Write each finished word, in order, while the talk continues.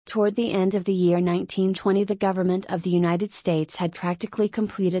Toward the end of the year 1920, the government of the United States had practically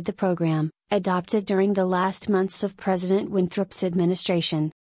completed the program, adopted during the last months of President Winthrop's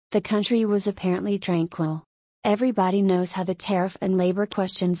administration. The country was apparently tranquil. Everybody knows how the tariff and labor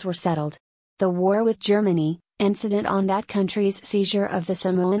questions were settled. The war with Germany, incident on that country's seizure of the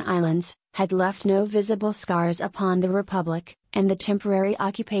Samoan Islands, had left no visible scars upon the Republic, and the temporary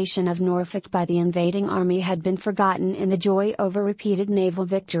occupation of Norfolk by the invading army had been forgotten in the joy over repeated naval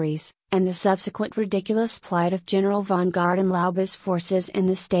victories, and the subsequent ridiculous plight of General von Garden-Lauba's forces in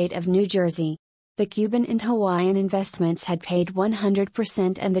the state of New Jersey. The Cuban and Hawaiian investments had paid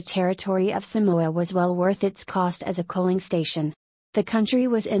 100%, and the territory of Samoa was well worth its cost as a coaling station. The country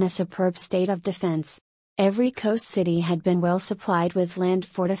was in a superb state of defense. Every coast city had been well supplied with land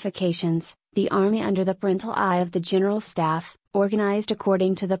fortifications. The army, under the parental eye of the General Staff, organized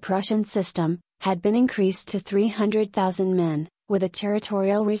according to the Prussian system, had been increased to 300,000 men, with a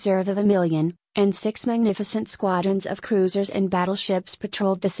territorial reserve of 1,000,000, and 6 magnificent squadrons of cruisers and battleships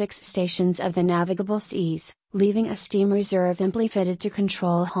patrolled the 6 stations of the navigable seas, leaving a steam reserve amply fitted to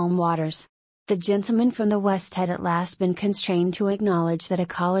control home waters. The gentlemen from the West had at last been constrained to acknowledge that a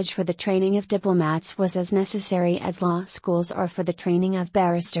college for the training of diplomats was as necessary as law schools are for the training of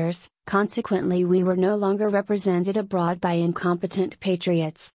barristers. Consequently, we were no longer represented abroad by incompetent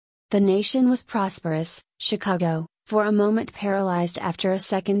patriots. The nation was prosperous. Chicago, for a moment paralyzed after a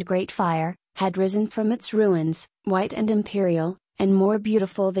second great fire, had risen from its ruins, white and imperial, and more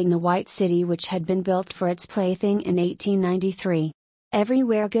beautiful than the white city which had been built for its plaything in 1893.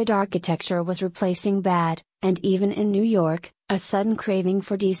 Everywhere good architecture was replacing bad, and even in New York, a sudden craving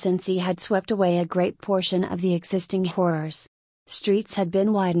for decency had swept away a great portion of the existing horrors. Streets had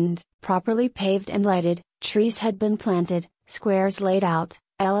been widened, properly paved and lighted, trees had been planted, squares laid out,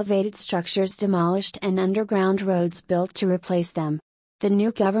 elevated structures demolished, and underground roads built to replace them. The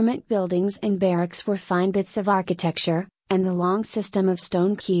new government buildings and barracks were fine bits of architecture, and the long system of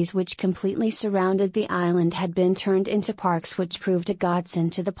stone quays which completely surrounded the island had been turned into parks which proved a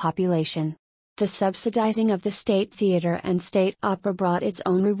godsend to the population. The subsidizing of the State Theater and State Opera brought its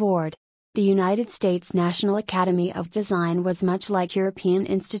own reward. The United States National Academy of Design was much like European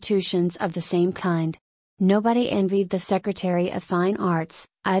institutions of the same kind. Nobody envied the Secretary of Fine Arts,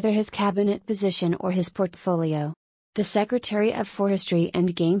 either his cabinet position or his portfolio. The Secretary of Forestry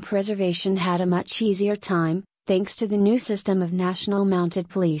and Game Preservation had a much easier time, thanks to the new system of national mounted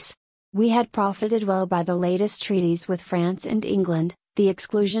police. We had profited well by the latest treaties with France and England, the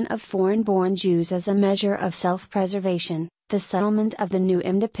exclusion of foreign-born Jews as a measure of self-preservation, the settlement of the new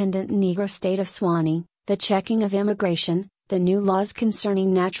independent Negro state of Swanee, the checking of immigration, the new laws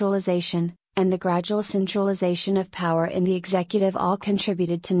concerning naturalization, and the gradual centralization of power in the executive all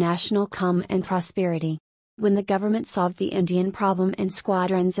contributed to national calm and prosperity. When the government solved the Indian problem and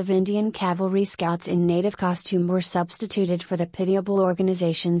squadrons of Indian cavalry scouts in native costume were substituted for the pitiable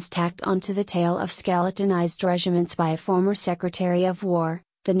organizations tacked onto the tail of skeletonized regiments by a former Secretary of War,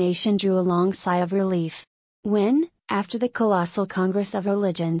 the nation drew a long sigh of relief. When, after the colossal Congress of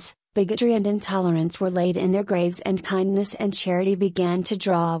Religions, bigotry and intolerance were laid in their graves and kindness and charity began to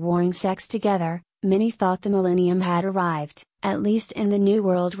draw a warring sex together, many thought the millennium had arrived, at least in the New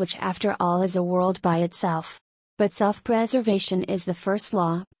World, which after all is a world by itself. But self-preservation is the first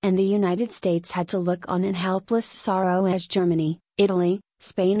law, and the United States had to look on in helpless sorrow as Germany, Italy,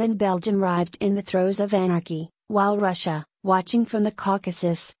 Spain and Belgium writhed in the throes of anarchy, while Russia, watching from the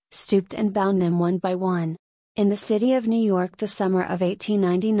Caucasus, stooped and bound them one by one. In the city of New York, the summer of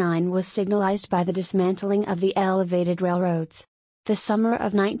 1899 was signalized by the dismantling of the elevated railroads. The summer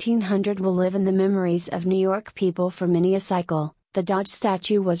of 1900 will live in the memories of New York people for many a cycle. The Dodge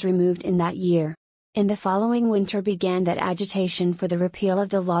statue was removed in that year. In the following winter began that agitation for the repeal of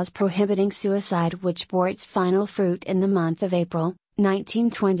the laws prohibiting suicide which bore its final fruit in the month of April,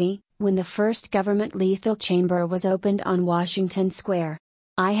 1920, when the first government lethal chamber was opened on Washington Square.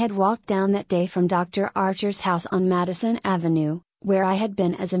 I had walked down that day from Dr. Archer's house on Madison Avenue, where I had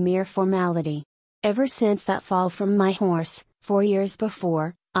been as a mere formality. Ever since that fall from my horse, 4 years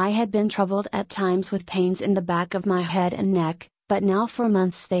before, I had been troubled at times with pains in the back of my head and neck, but now for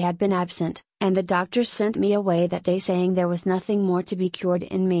months they had been absent, and the doctor sent me away that day saying there was nothing more to be cured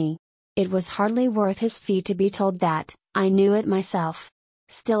in me. It was hardly worth his fee to be told that, I knew it myself.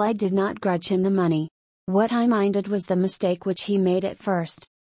 Still I did not grudge him the money. What I minded was the mistake which he made at first.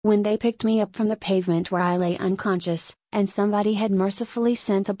 When they picked me up from the pavement where I lay unconscious, and somebody had mercifully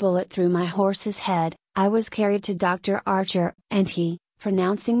sent a bullet through my horse's head, I was carried to Dr. Archer, and he,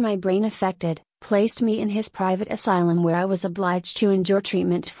 pronouncing my brain affected, placed me in his private asylum where I was obliged to endure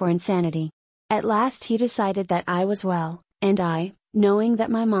treatment for insanity. At last he decided that I was well, and I, Knowing that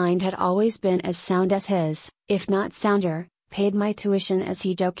my mind had always been as sound as his, if not sounder, paid my tuition as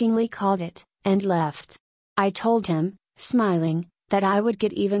he jokingly called it, and left. I told him, smiling, that I would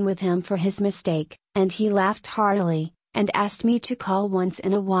get even with him for his mistake, and he laughed heartily, and asked me to call once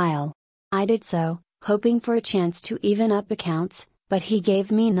in a while. I did so, hoping for a chance to even up accounts, but he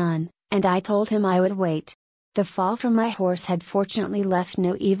gave me none, and I told him I would wait. The fall from my horse had fortunately left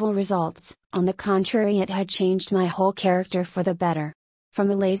no evil results, on the contrary it had changed my whole character for the better. From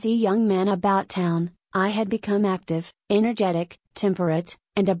a lazy young man about town, I had become active, energetic, temperate,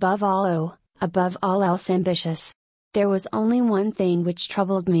 and above all else ambitious. There was only one thing which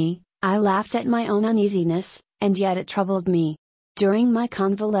troubled me. I laughed at my own uneasiness, and yet it troubled me. During my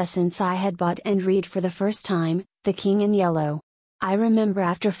convalescence I had bought and read for the first time, The King in Yellow. I remember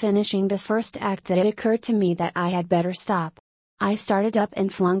after finishing the first act that it occurred to me that I had better stop. I started up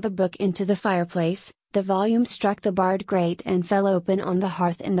and flung the book into the fireplace. The volume struck the barred grate and fell open on the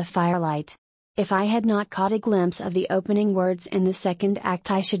hearth in the firelight. If I had not caught a glimpse of the opening words in the second act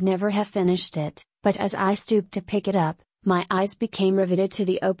I should never have finished it, but as I stooped to pick it up, my eyes became riveted to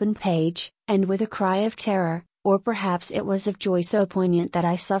the open page, and with a cry of terror, or perhaps it was of joy so poignant that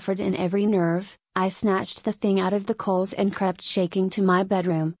I suffered in every nerve, I snatched the thing out of the coals and crept shaking to my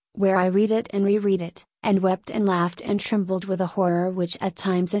bedroom, where I read it and reread it, and wept and laughed and trembled with a horror which at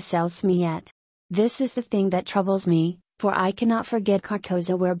times assails me yet. This is the thing that troubles me, for I cannot forget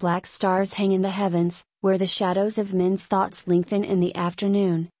Carcosa, where black stars hang in the heavens, where the shadows of men's thoughts lengthen in the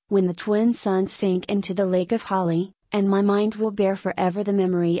afternoon, when the twin suns sink into the lake of holly, and my mind will bear forever the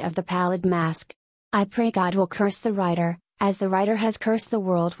memory of the pallid mask. I pray God will curse the writer, as the writer has cursed the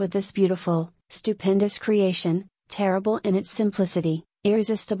world with this beautiful, stupendous creation, terrible in its simplicity,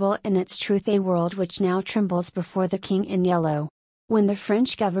 irresistible in its truth, a world which now trembles before the King in Yellow. When the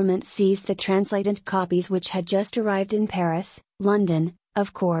French government seized the translated copies which had just arrived in Paris, London,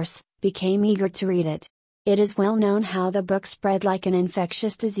 of course, became eager to read it. It is well known how the book spread like an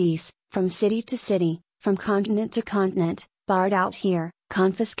infectious disease, from city to city, from continent to continent, barred out here,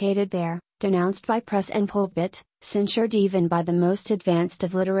 confiscated there, denounced by press and pulpit, censured even by the most advanced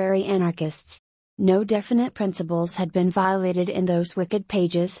of literary anarchists. No definite principles had been violated in those wicked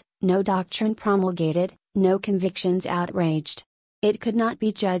pages, no doctrine promulgated, no convictions outraged. It could not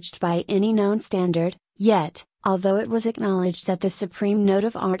be judged by any known standard, yet, although it was acknowledged that the supreme note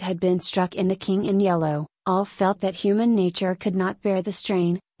of art had been struck in The King in Yellow, all felt that human nature could not bear the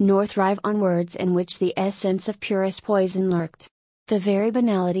strain, nor thrive on words in which the essence of purest poison lurked. The very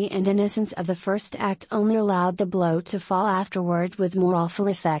banality and innocence of the first act only allowed the blow to fall afterward with more awful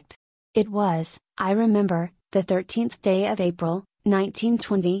effect. It was, I remember, the 13th day of April,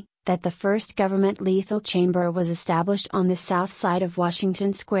 1920, that the first government lethal chamber was established on the south side of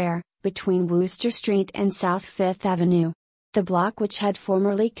Washington Square, between Wooster Street and South Fifth Avenue. The block, which had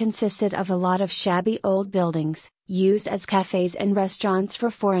formerly consisted of a lot of shabby old buildings, used as cafes and restaurants for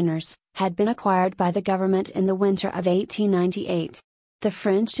foreigners, had been acquired by the government in the winter of 1898. The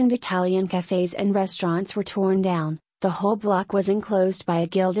French and Italian cafes and restaurants were torn down, the whole block was enclosed by a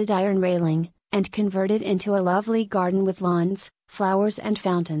gilded iron railing, and converted into a lovely garden with lawns, flowers and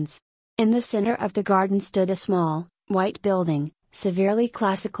fountains. In the center of the garden stood a small, white building, severely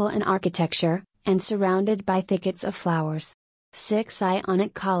classical in architecture, and surrounded by thickets of flowers. 6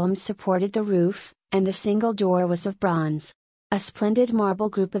 Ionic columns supported the roof, and the single door was of bronze. A splendid marble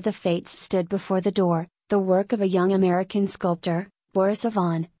group of the Fates stood before the door, the work of a young American sculptor, Boris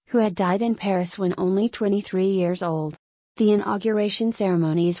Yvon, who had died in Paris when only 23 years old. The inauguration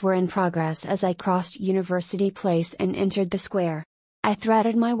ceremonies were in progress as I crossed University Place and entered the square. I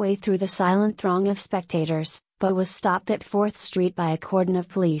threaded my way through the silent throng of spectators, but was stopped at 4th Street by a cordon of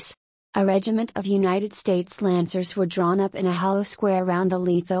police. A regiment of United States Lancers were drawn up in a hollow square round the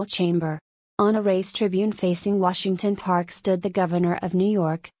lethal chamber. On a raised tribune facing Washington Park stood the Governor of New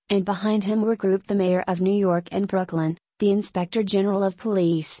York, and behind him were grouped the Mayor of New York and Brooklyn, the Inspector General of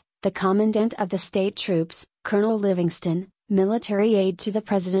Police, the Commandant of the State Troops, Colonel Livingston, military aide to the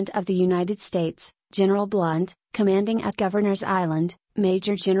President of the United States, General Blunt, commanding at Governor's Island,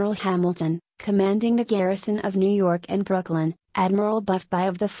 Major General Hamilton, commanding the garrison of New York and Brooklyn, Admiral Buffby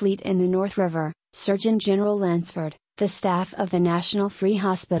of the fleet in the North River, Surgeon General Lansford, the staff of the National Free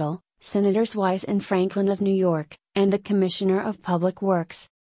Hospital, Senators Wise and Franklin of New York, and the Commissioner of Public Works.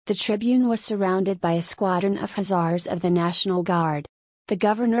 The tribune was surrounded by a squadron of hussars of the National Guard. The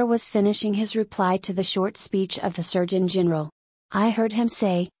governor was finishing his reply to the short speech of the Surgeon General. I heard him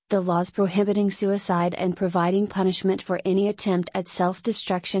say, "The laws prohibiting suicide and providing punishment for any attempt at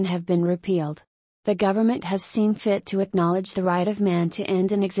self-destruction have been repealed. The government has seen fit to acknowledge the right of man to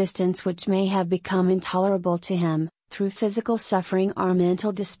end an existence which may have become intolerable to him, through physical suffering or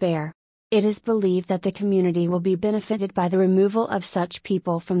mental despair. It is believed that the community will be benefited by the removal of such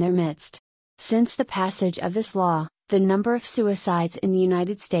people from their midst. Since the passage of this law, the number of suicides in the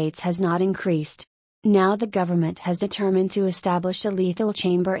United States has not increased. Now the government has determined to establish a lethal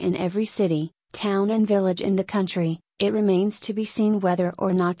chamber in every city, town and village in the country. It remains to be seen whether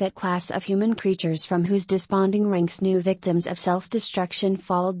or not that class of human creatures from whose desponding ranks new victims of self-destruction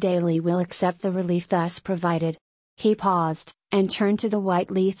fall daily will accept the relief thus provided. He paused, and turned to the white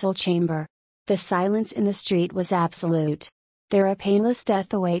lethal chamber. The silence in the street was absolute. There a painless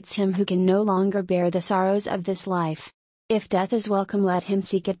death awaits him who can no longer bear the sorrows of this life. If death is welcome, let him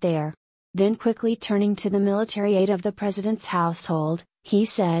seek it there. Then quickly turning to the military aide of the president's household, he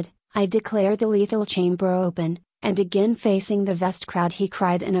said, "I declare the lethal chamber open," and again facing the vast crowd he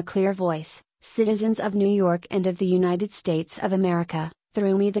cried in a clear voice, "Citizens of New York and of the United States of America,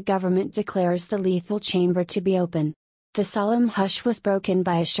 through me the government declares the lethal chamber to be open." The solemn hush was broken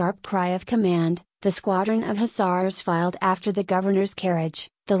by a sharp cry of command. The squadron of hussars filed after the governor's carriage,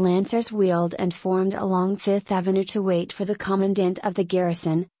 the lancers wheeled and formed along Fifth Avenue to wait for the commandant of the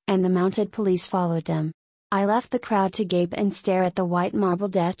garrison, and the mounted police followed them. I left the crowd to gape and stare at the white marble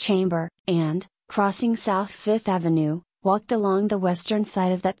death chamber, and, crossing South Fifth Avenue, walked along the western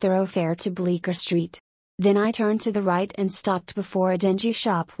side of that thoroughfare to Bleecker Street. Then I turned to the right and stopped before a dingy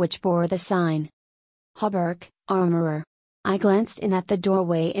shop which bore the sign, Hawberk, Armorer. I glanced in at the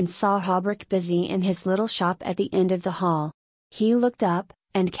doorway and saw Hawberk busy in his little shop at the end of the hall. He looked up,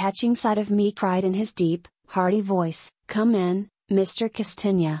 and catching sight of me cried in his deep, hearty voice, "Come in, Mr.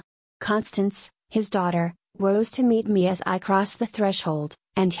 Castagna." Constance, his daughter, rose to meet me as I crossed the threshold,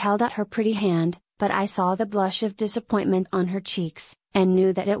 and held out her pretty hand, but I saw the blush of disappointment on her cheeks, and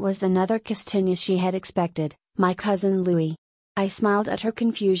knew that it was another Castagna she had expected, my cousin Louis. I smiled at her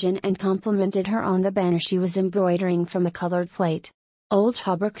confusion and complimented her on the banner she was embroidering from a colored plate. Old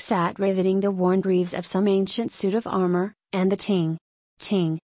Hawberk sat riveting the worn greaves of some ancient suit of armor, and the ting,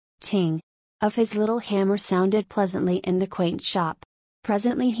 ting, ting of his little hammer sounded pleasantly in the quaint shop.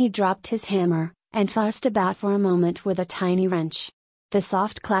 Presently he dropped his hammer, and fussed about for a moment with a tiny wrench. The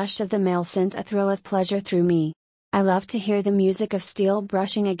soft clash of the mail sent a thrill of pleasure through me. I loved to hear the music of steel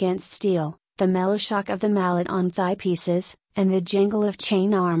brushing against steel, the mellow shock of the mallet on thigh pieces, and the jingle of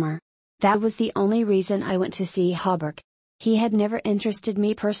chain armor. That was the only reason I went to see Hawberk. He had never interested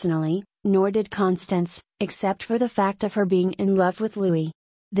me personally, nor did Constance, except for the fact of her being in love with Louis.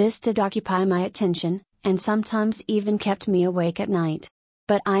 This did occupy my attention, and sometimes even kept me awake at night.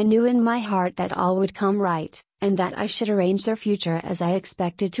 But I knew in my heart that all would come right, and that I should arrange their future as I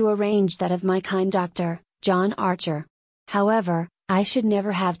expected to arrange that of my kind doctor, John Archer. However, I should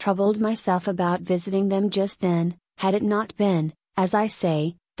never have troubled myself about visiting them just then, had it not been, as I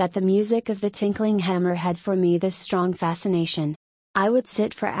say, that the music of the tinkling hammer had for me this strong fascination. I would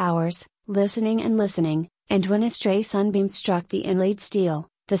sit for hours, listening, and when a stray sunbeam struck the inlaid steel,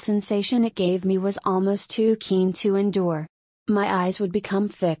 the sensation it gave me was almost too keen to endure. My eyes would become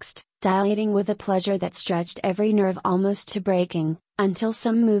fixed, dilating with a pleasure that stretched every nerve almost to breaking, until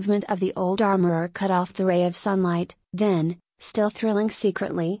some movement of the old armorer cut off the ray of sunlight. Then, still thrilling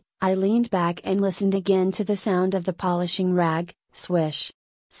secretly, I leaned back and listened again to the sound of the polishing rag, swish,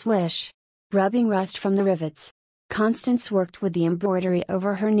 swish, rubbing rust from the rivets. Constance worked with the embroidery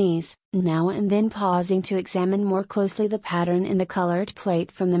over her knees, now and then pausing to examine more closely the pattern in the colored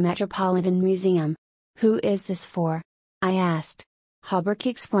plate from the Metropolitan Museum. "Who is this for?" I asked. Hawberk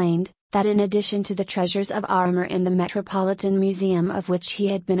explained, that in addition to the treasures of armor in the Metropolitan Museum of which he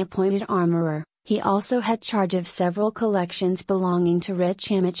had been appointed armorer, he also had charge of several collections belonging to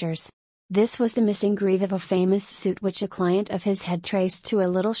rich amateurs. This was the missing greave of a famous suit which a client of his had traced to a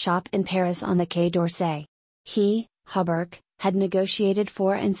little shop in Paris on the Quai d'Orsay. He, Hawberk, had negotiated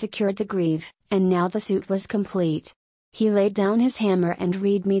for and secured the greave, and now the suit was complete. He laid down his hammer and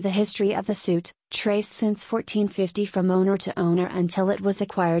read me the history of the suit, traced since 1450 from owner to owner until it was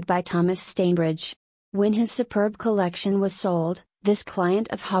acquired by Thomas Stainbridge. When his superb collection was sold, this client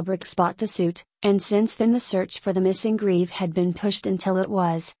of Hawberk's bought the suit, and since then the search for the missing greave had been pushed until it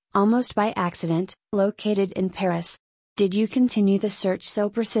was, almost by accident, located in Paris. "Did you continue the search so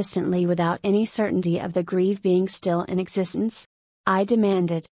persistently without any certainty of the greave being still in existence?" I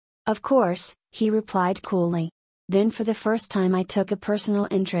demanded. "Of course," he replied coolly. "Then for the first time I took a personal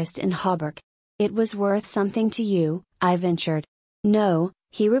interest in Hawberk." "It was worth something to you," I ventured. "No,"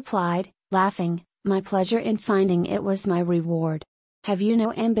 he replied, laughing, "my pleasure in finding it was my reward." "Have you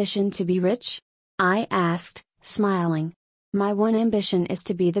no ambition to be rich?" I asked, smiling. "My one ambition is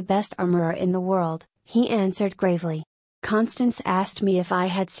to be the best armorer in the world," he answered gravely. Constance asked me if I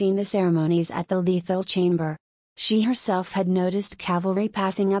had seen the ceremonies at the lethal chamber. She herself had noticed cavalry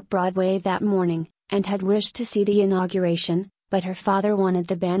passing up Broadway that morning, and had wished to see the inauguration, but her father wanted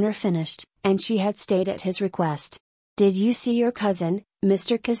the banner finished, and she had stayed at his request. "Did you see your cousin,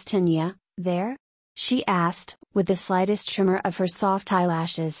 Mr. Castagna, there?" she asked, with the slightest tremor of her soft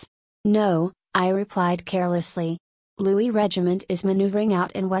eyelashes. "No," I replied carelessly. "Louis Regiment is maneuvering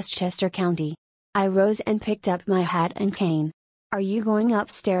out in Westchester County." I rose and picked up my hat and cane. "Are you going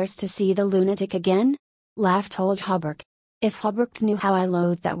upstairs to see the lunatic again?" laughed old Hobart. If Hobart knew how I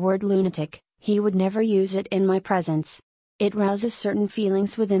loathed that word lunatic, he would never use it in my presence. It rouses certain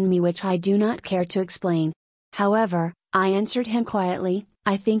feelings within me which I do not care to explain. However, I answered him quietly,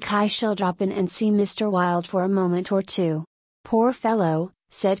 "I think I shall drop in and see Mr. Wilde for a moment or two." "Poor fellow,"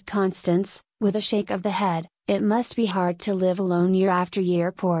 said Constance, with a shake of the head, "it must be hard to live alone year after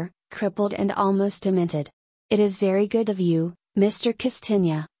year, poor, crippled and almost demented. It is very good of you, Mr.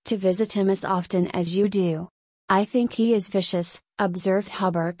 Castagna, to visit him as often as you do." "I think he is vicious," observed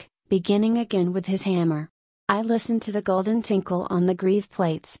Hobart, beginning again with his hammer. I listened to the golden tinkle on the greave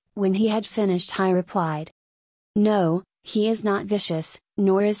plates. When he had finished I replied, "No, he is not vicious,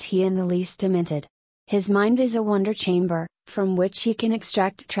 nor is he in the least demented. His mind is a wonder chamber, from which he can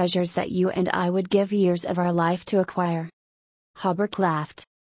extract treasures that you and I would give years of our life to acquire." Hobart laughed.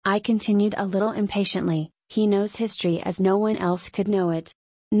 I continued a little impatiently, "He knows history as no one else could know it.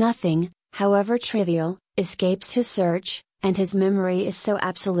 Nothing, however trivial, escapes his search, and his memory is so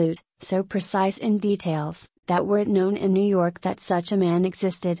absolute, so precise in details, that were it known in New York that such a man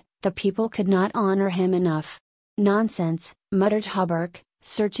existed, the people could not honor him enough." "Nonsense," muttered Hobart,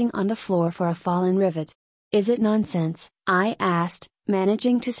 searching on the floor for a fallen rivet. "Is it nonsense," I asked,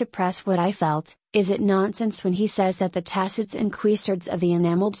 managing to suppress what I felt, "is it nonsense when he says that the tassets and cuissards of the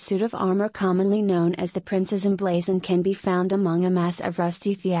enameled suit of armor commonly known as the Prince's emblazoned can be found among a mass of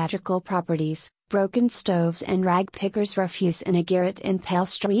rusty theatrical properties, broken stoves and rag pickers' refuse in a garret in Pale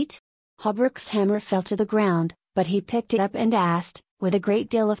Street?" Hobart's hammer fell to the ground, but he picked it up and asked, with a great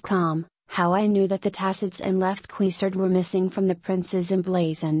deal of calm, how I knew that the tassets and left cuissard were missing from the Prince's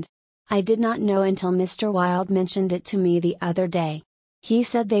emblazoned. I did not know until Mr. Wilde mentioned it to me the other day. He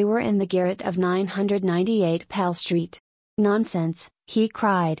said they were in the garret of 998 Pell Street. "Nonsense," he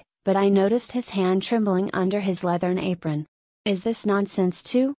cried, but I noticed his hand trembling under his leathern apron. "Is this nonsense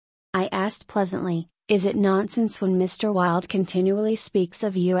too?" I asked pleasantly. "Is it nonsense when Mr. Wilde continually speaks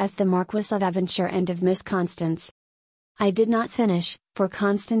of you as the Marquis of Devonshire and of Miss Constance?" I did not finish, for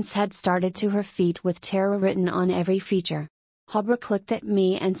Constance had started to her feet with terror written on every feature. Hobart looked at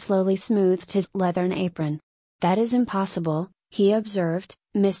me and slowly smoothed his leathern apron. "That is impossible," he observed.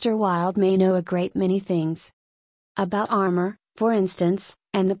 "Mr. Wilde may know a great many things." "About armor, for instance,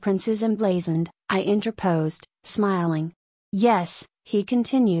 and the Prince's emblazoned," I interposed, smiling. "Yes," he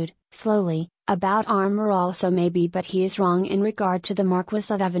continued, slowly, "about armor also maybe, but he is wrong in regard to the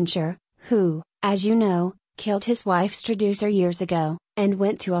Marquis of Devonshire, who, as you know, killed his wife's traducer years ago, and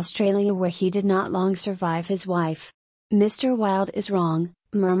went to Australia where he did not long survive his wife." "Mr. Wilde is wrong,"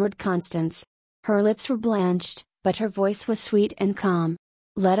 murmured Constance. Her lips were blanched, but her voice was sweet and calm.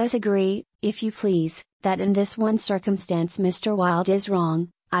 "Let us agree, if you please, that in this one circumstance Mr. Wilde is wrong,"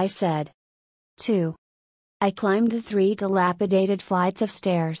 I said. 2. I climbed the 3 dilapidated flights of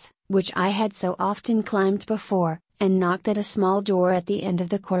stairs, which I had so often climbed before, and knocked at a small door at the end of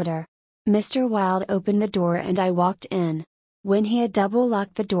the corridor. Mr. Wilde opened the door and I walked in. When he had double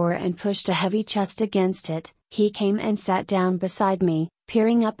locked the door and pushed a heavy chest against it, he came and sat down beside me,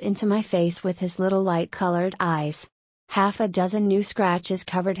 peering up into my face with his little light-colored eyes. Half a dozen new scratches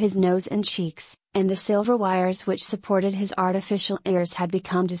covered his nose and cheeks, and the silver wires which supported his artificial ears had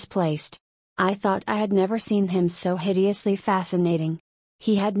become displaced. I thought I had never seen him so hideously fascinating.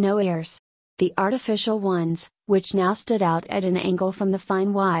 He had no ears. The artificial ones, which now stood out at an angle from the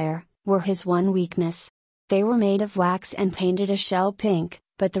fine wire, were his one weakness. They were made of wax and painted a shell pink,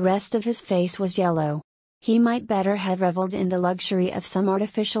 but the rest of his face was yellow. He might better have reveled in the luxury of some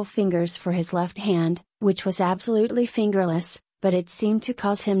artificial fingers for his left hand, which was absolutely fingerless, but it seemed to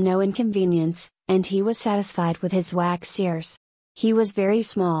cause him no inconvenience, and he was satisfied with his wax ears. He was very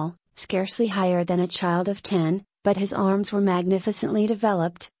small, scarcely higher than a child of 10, but his arms were magnificently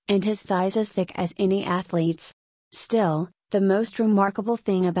developed, and his thighs as thick as any athlete's. Still, the most remarkable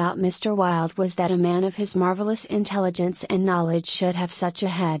thing about Mr. Wilde was that a man of his marvelous intelligence and knowledge should have such a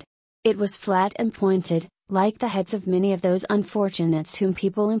head. It was flat and pointed, like the heads of many of those unfortunates whom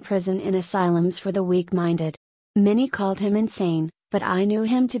people imprison in asylums for the weak-minded. Many called him insane, but I knew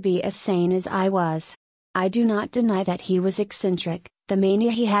him to be as sane as I was. I do not deny that he was eccentric. The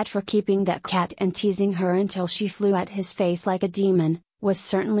mania he had for keeping that cat and teasing her until she flew at his face like a demon, was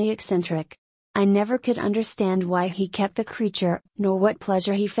certainly eccentric. I never could understand why he kept the creature, nor what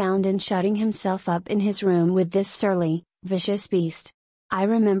pleasure he found in shutting himself up in his room with this surly, vicious beast. I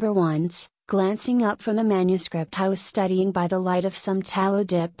remember once, glancing up from the manuscript I was studying by the light of some tallow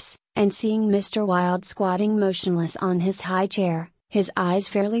dips, and seeing Mr. Wilde squatting motionless on his high chair, his eyes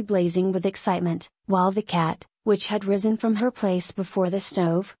fairly blazing with excitement, while the cat, which had risen from her place before the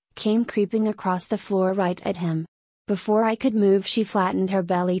stove, came creeping across the floor right at him. Before I could move, she flattened her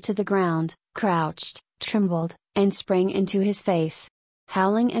belly to the ground, crouched, trembled, and sprang into his face.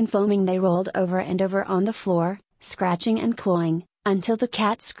 Howling and foaming they rolled over and over on the floor, scratching and clawing, until the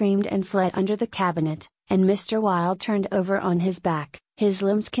cat screamed and fled under the cabinet, and Mr. Wilde turned over on his back, his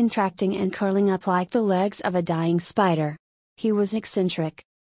limbs contracting and curling up like the legs of a dying spider. He was eccentric.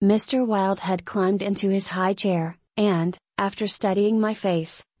 Mr. Wilde had climbed into his high chair, and, after studying my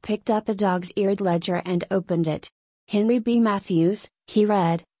face, picked up a dog's-eared ledger and opened it. Henry B. Matthews, he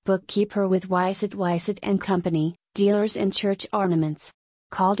read, bookkeeper with Weissett and Company, dealers in church ornaments.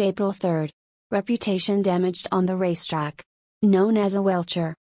 Called April 3. Reputation damaged on the racetrack. Known as a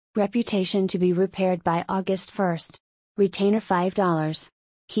welcher. Reputation to be repaired by August 1. Retainer $5.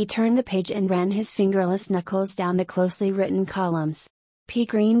 He turned the page and ran his fingerless knuckles down the closely written columns. P.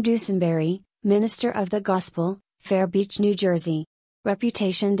 Green Dusenberry, minister of the gospel, Fair Beach, New Jersey.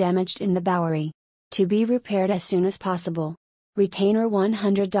 Reputation damaged in the Bowery. To be repaired as soon as possible. Retainer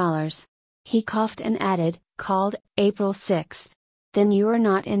 $100. He coughed and added, called, April 6. Then you are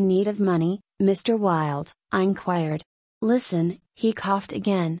not in need of money, Mr. Wilde, I inquired. Listen, he coughed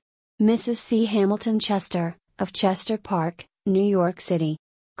again. Mrs. C. Hamilton Chester, of Chester Park, New York City.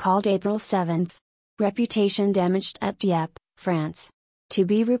 Called April 7. Reputation damaged at Dieppe, France. To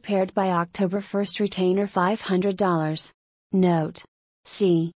be repaired by October 1. Retainer $500. Note.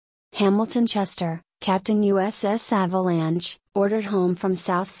 C. Hamilton Chester, Captain USS Avalanche, ordered home from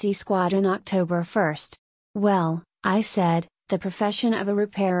South Sea Squadron October 1. Well, I said, the profession of a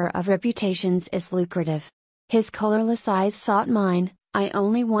repairer of reputations is lucrative. His colorless eyes sought mine. I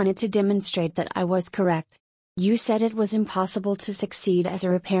only wanted to demonstrate that I was correct. You said it was impossible to succeed as a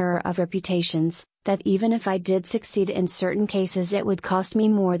repairer of reputations, that even if I did succeed in certain cases it would cost me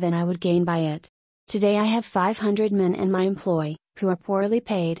more than I would gain by it. Today I have 500 men in my employ, who are poorly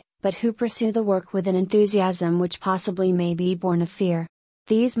paid, but who pursue the work with an enthusiasm which possibly may be born of fear.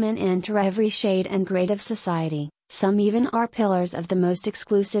 These men enter every shade and grade of society, some even are pillars of the most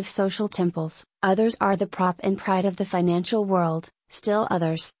exclusive social temples, others are the prop and pride of the financial world, still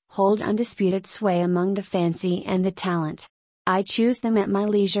others hold undisputed sway among the fancy and the talent. I choose them at my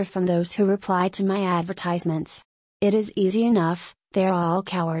leisure from those who reply to my advertisements. It is easy enough, they're all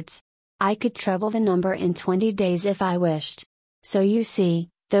cowards. I could treble the number in 20 days if I wished. So you see,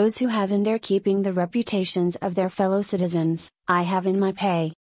 those who have in their keeping the reputations of their fellow citizens, I have in my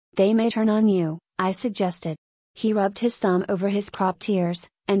pay. They may turn on you, I suggested. He rubbed his thumb over his cropped ears,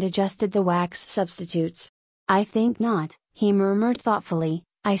 and adjusted the wax substitutes. I think not, he murmured thoughtfully,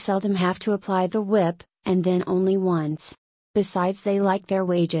 I seldom have to apply the whip, and then only once. Besides, they like their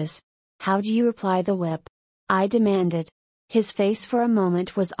wages. How do you apply the whip? I demanded. His face for a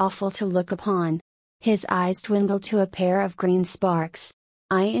moment was awful to look upon. His eyes dwindled to a pair of green sparks.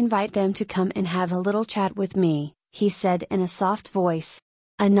 I invite them to come and have a little chat with me, he said in a soft voice.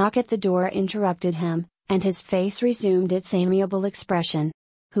 A knock at the door interrupted him, and his face resumed its amiable expression.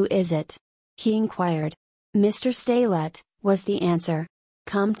 Who is it? He inquired. Mr. Steylette, was the answer.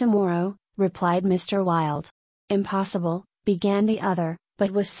 Come tomorrow, replied Mr. Wilde. Impossible, began the other,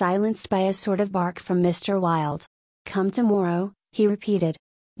 but was silenced by a sort of bark from Mr. Wilde. Come tomorrow, he repeated.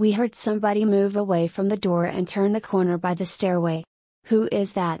 We heard somebody move away from the door and turn the corner by the stairway. Who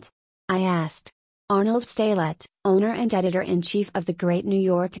is that? I asked. Arnold Steylette, owner and editor-in-chief of the great New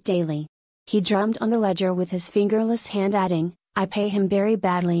York Daily. He drummed on the ledger with his fingerless hand, adding, I pay him very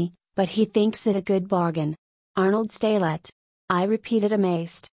badly, but he thinks it a good bargain. Arnold Steylette. I repeated,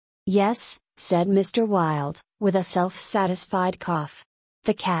 amazed. Yes, said Mr. Wilde, with a self-satisfied cough.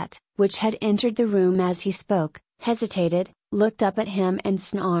 The cat, which had entered the room as he spoke, hesitated, looked up at him and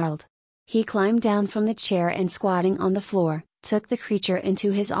snarled. He climbed down from the chair and, squatting on the floor, took the creature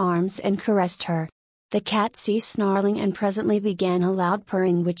into his arms and caressed her. The cat ceased snarling and presently began a loud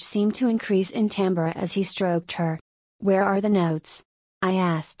purring which seemed to increase in timbre as he stroked her. Where are the notes? I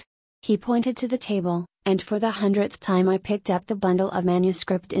asked. He pointed to the table, and for the 100th time I picked up the bundle of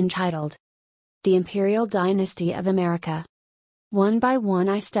manuscript entitled The Imperial Dynasty of America. One by one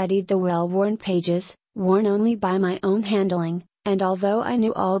I studied the well-worn pages, worn only by my own handling, and although I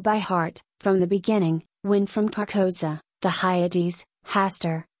knew all by heart, from the beginning, when from Carcosa, the Hyades,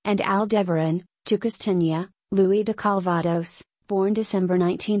 Hastur, and Aldebaran, to Castilla, Louis de Calvados, born December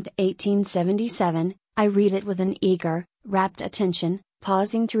 19, 1877, I read it with an eager, rapt attention,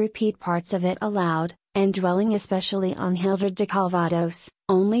 pausing to repeat parts of it aloud, and dwelling especially on Hildred de Calvados,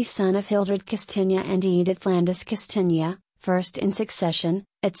 only son of Hildred Castagna and Edith Landis Castagna, first in succession,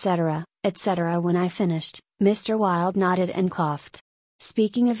 etc., etc. When I finished, Mr. Wilde nodded and coughed.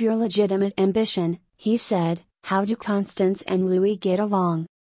 "Speaking of your legitimate ambition," he said, "how do Constance and Louis get along?"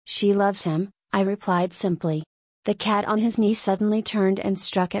 "She loves him," I replied simply. The cat on his knee suddenly turned and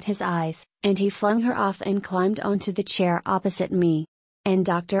struck at his eyes, and he flung her off and climbed onto the chair opposite me. "And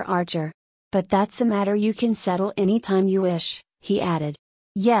Dr. Archer? But that's a matter you can settle any time you wish," he added.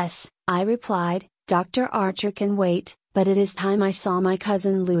 "Yes," I replied, "Dr. Archer can wait, but it is time I saw my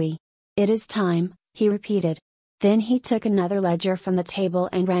cousin Louis." "It is time," he repeated. Then he took another ledger from the table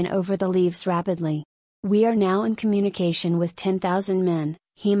and ran over the leaves rapidly. "We are now in communication with 10,000 men,"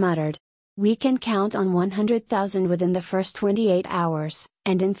 he muttered. "We can count on 100,000 within the first 28 hours,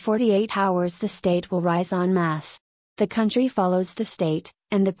 and in 48 hours the state will rise en masse. The country follows the state,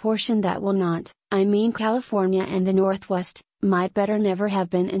 and the portion that will not, I mean California and the Northwest, might better never have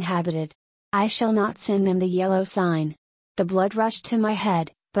been inhabited. I shall not send them the yellow sign." The blood rushed to my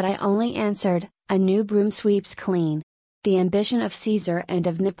head, but I only answered, "A new broom sweeps clean." The ambition of Caesar and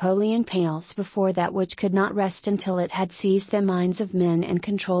of Napoleon pales before that which could not rest until it had seized the minds of men and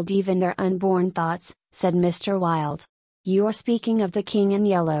controlled even their unborn thoughts, said Mr. Wilde. "You are speaking of the king in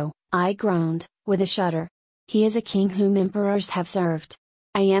yellow," I groaned, with a shudder. "He is a king whom emperors have served."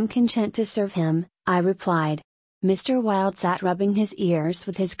 "I am content to serve him," I replied. Mr. Wilde sat rubbing his ears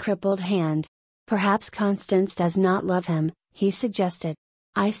with his crippled hand. "Perhaps Constance does not love him," he suggested.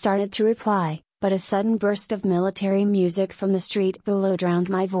 I started to reply, but a sudden burst of military music from the street below drowned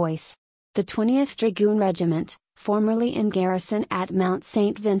my voice. The 20th Dragoon Regiment, formerly in garrison at Mount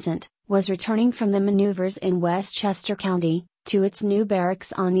St. Vincent, was returning from the maneuvers in Westchester County, to its new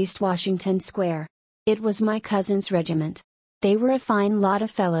barracks on East Washington Square. It was my cousin's regiment. They were a fine lot of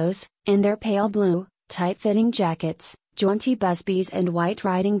fellows, in their pale blue, tight-fitting jackets, jaunty busbies and white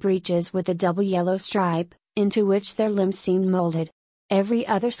riding breeches with a double yellow stripe, into which their limbs seemed molded. Every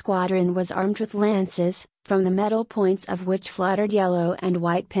other squadron was armed with lances, from the metal points of which fluttered yellow and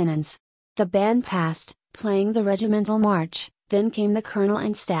white pennons. The band passed, playing the regimental march, then came the colonel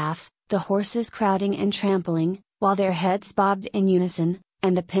and staff, the horses crowding and trampling, while their heads bobbed in unison,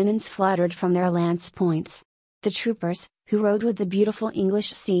 and the pennons fluttered from their lance points. The troopers, who rode with the beautiful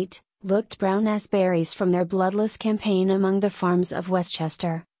English seat, looked brown as berries from their bloodless campaign among the farms of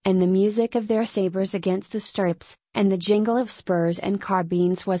Westchester, and the music of their sabers against the stirrups, and the jingle of spurs and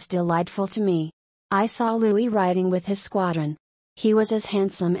carbines was delightful to me. I saw Louis riding with his squadron. He was as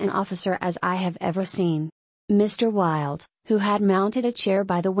handsome an officer as I have ever seen. Mr. Wilde, who had mounted a chair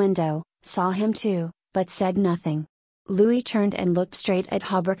by the window, saw him too, but said nothing. Louis turned and looked straight at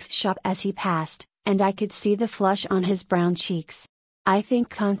Hawberk's shop as he passed, and I could see the flush on his brown cheeks. I think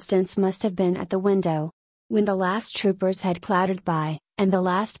Constance must have been at the window. When the last troopers had clattered by, and the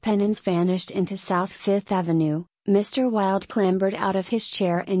last pennons vanished into South Fifth Avenue, Mr. Wilde clambered out of his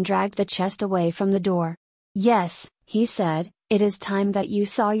chair and dragged the chest away from the door. "Yes," he said, "it is time that you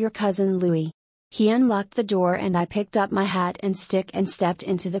saw your cousin Louis." He unlocked the door and I picked up my hat and stick and stepped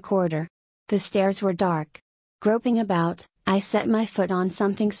into the corridor. The stairs were dark. Groping about, I set my foot on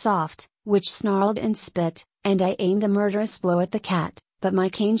something soft, which snarled and spit, and I aimed a murderous blow at the cat, but my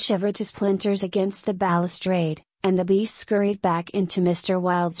cane shivered to splinters against the balustrade, and the beast scurried back into Mr.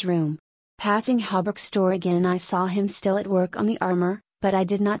 Wilde's room. Passing Hawberk's store again, I saw him still at work on the armor, but I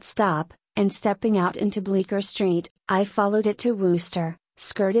did not stop, and stepping out into Bleecker Street, I followed it to Wooster,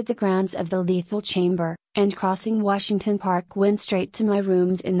 skirted the grounds of the Lethal Chamber, and crossing Washington Park went straight to my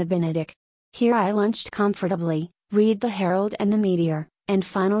rooms in the Benedict. Here I lunched comfortably, read the Herald and the Meteor, and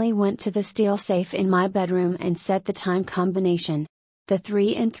finally went to the steel safe in my bedroom and set the time combination. The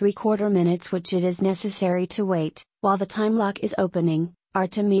 3 3/4 minutes which it is necessary to wait, while the time lock is opening, are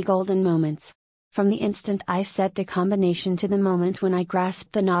to me golden moments. From the instant I set the combination to the moment when I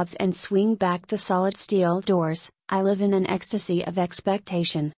grasp the knobs and swing back the solid steel doors, I live in an ecstasy of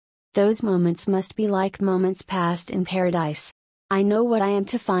expectation. Those moments must be like moments passed in paradise. I know what I am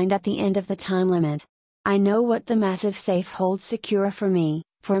to find at the end of the time limit. I know what the massive safe holds secure for me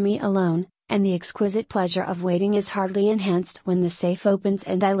alone, and the exquisite pleasure of waiting is hardly enhanced when the safe opens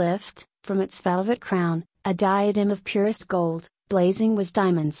and I lift, from its velvet crown, a diadem of purest gold, blazing with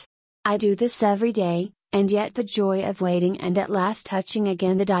diamonds. I do this every day, and yet the joy of waiting and at last touching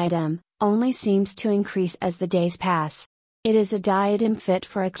again the diadem, only seems to increase as the days pass. It is a diadem fit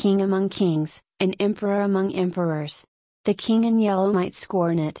for a king among kings, an emperor among emperors. The king in yellow might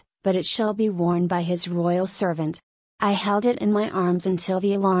scorn it, but it shall be worn by his royal servant. I held it in my arms until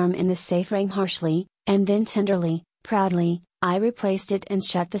the alarm in the safe rang harshly, and then tenderly, proudly, I replaced it and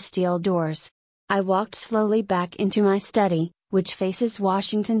shut the steel doors. I walked slowly back into my study, which faces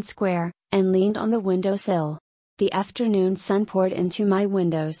Washington Square, and leaned on the windowsill. The afternoon sun poured into my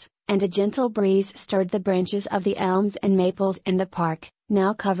windows, and a gentle breeze stirred the branches of the elms and maples in the park,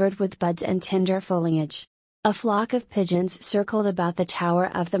 now covered with buds and tender foliage. A flock of pigeons circled about the tower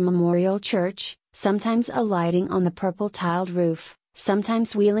of the Memorial Church, sometimes alighting on the purple-tiled roof,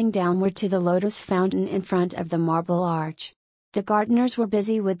 sometimes wheeling downward to the lotus fountain in front of the marble arch. The gardeners were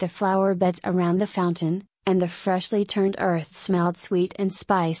busy with the flower beds around the fountain, and the freshly turned earth smelled sweet and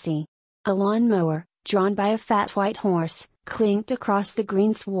spicy. A lawn mower, drawn by a fat white horse, clinked across the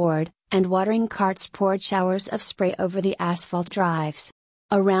greensward, and watering carts poured showers of spray over the asphalt drives.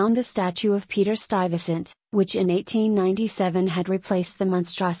 Around the statue of Peter Stuyvesant, which in 1897 had replaced the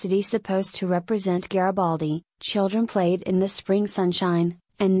monstrosity supposed to represent Garibaldi, children played in the spring sunshine,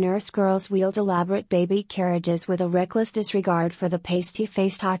 and nurse girls wheeled elaborate baby carriages with a reckless disregard for the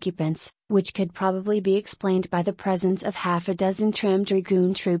pasty-faced occupants, which could probably be explained by the presence of half a dozen trim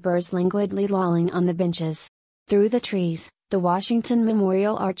dragoon troopers languidly lolling on the benches. Through the trees, the Washington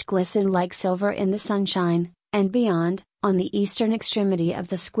Memorial Arch glistened like silver in the sunshine, and beyond, on the eastern extremity of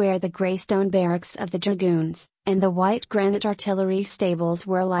the square, the gray stone barracks of the dragoons, and the white granite artillery stables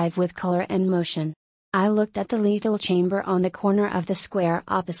were alive with color and motion. I looked at the lethal chamber on the corner of the square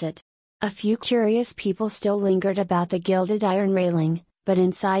opposite. A few curious people still lingered about the gilded iron railing, but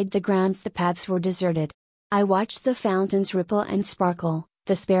inside the grounds the paths were deserted. I watched the fountains ripple and sparkle.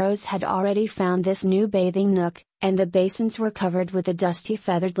 The sparrows had already found this new bathing nook, and the basins were covered with the dusty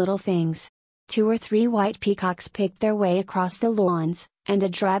feathered little things. 2 or 3 white peacocks picked their way across the lawns, and a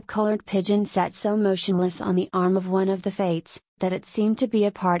drab-colored pigeon sat so motionless on the arm of one of the Fates, that it seemed to be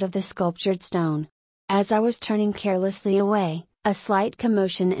a part of the sculptured stone. As I was turning carelessly away, a slight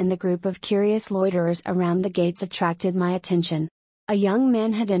commotion in the group of curious loiterers around the gates attracted my attention. A young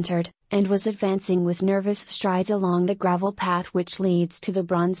man had entered, and was advancing with nervous strides along the gravel path which leads to the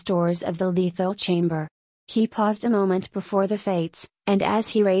bronze doors of the lethal chamber. He paused a moment before the Fates, and as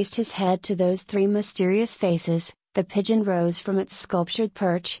he raised his head to those 3 mysterious faces, the pigeon rose from its sculptured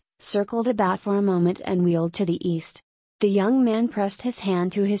perch, circled about for a moment and wheeled to the east. The young man pressed his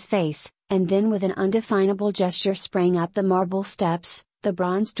hand to his face, and then with an undefinable gesture sprang up the marble steps. The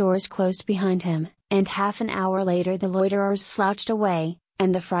bronze doors closed behind him, and half an hour later the loiterers slouched away,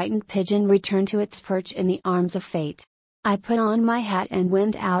 and the frightened pigeon returned to its perch in the arms of Fate. I put on my hat and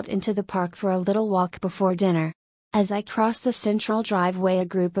went out into the park for a little walk before dinner. As I crossed the central driveway, a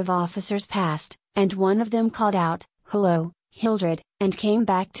group of officers passed, and one of them called out, "Hello, Hildred," and came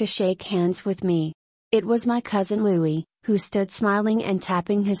back to shake hands with me. It was my cousin Louis, who stood smiling and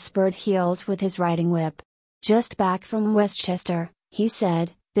tapping his spurred heels with his riding whip. "Just back from Westchester," he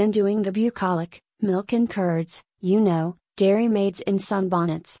said, "been doing the bucolic, milk and curds, you know, dairy maids in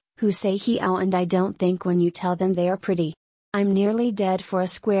sunbonnets, who say he-ow and I don't think when you tell them they are pretty. I'm nearly dead for a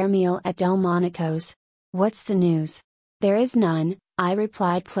square meal at Delmonico's. What's the news?" "There is none," I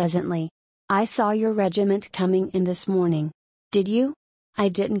replied pleasantly. "I saw your regiment coming in this morning." "Did you? I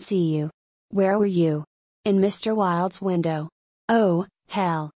didn't see you. Where were you?" "In Mr. Wilde's window." "Oh,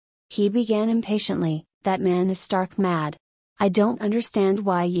 hell!" he began impatiently, "that man is stark mad. I don't understand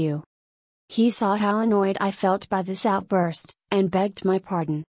why you—" He saw how annoyed I felt by this outburst, and begged my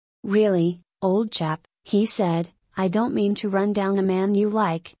pardon. "Really, old chap," he said, "I don't mean to run down a man you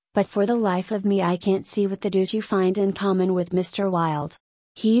like, but for the life of me I can't see what the deuce you find in common with Mr. Wilde.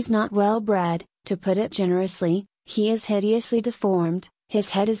 He's not well bred, to put it generously, he is hideously deformed, his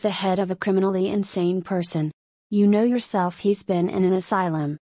head is the head of a criminally insane person. You know yourself he's been in an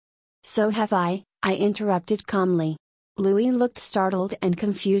asylum." "So have I interrupted calmly. Louis looked startled and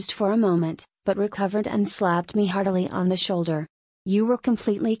confused for a moment, but recovered and slapped me heartily on the shoulder. "You were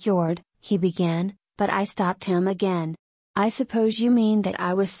completely cured," he began, but I stopped him again. "I suppose you mean that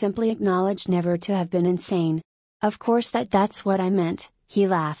I was simply acknowledged never to have been insane." "Of course that's what I meant," he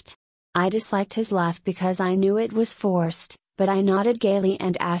laughed. I disliked his laugh because I knew it was forced, but I nodded gaily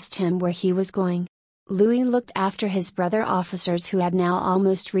and asked him where he was going. Louis looked after his brother officers who had now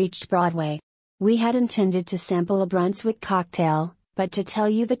almost reached Broadway. "We had intended to sample a Brunswick cocktail, but to tell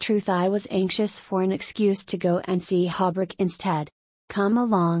you the truth I was anxious for an excuse to go and see Holbrook instead. Come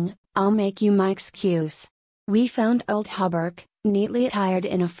along, I'll make you my excuse." We found old Holbrook, neatly attired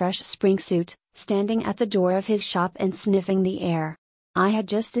in a fresh spring suit, standing at the door of his shop and sniffing the air. "I had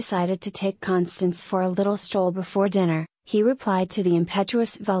just decided to take Constance for a little stroll before dinner," he replied to the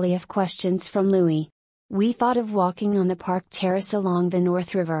impetuous volley of questions from Louis. "We thought of walking on the park terrace along the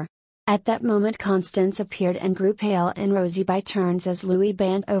North River." At that moment Constance appeared and grew pale and rosy by turns as Louis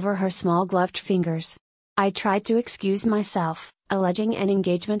bent over her small gloved fingers. I tried to excuse myself, alleging an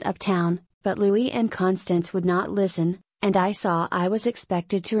engagement uptown, but Louis and Constance would not listen, and I saw I was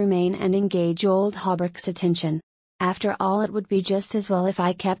expected to remain and engage old Hobrook's attention. After all, it would be just as well if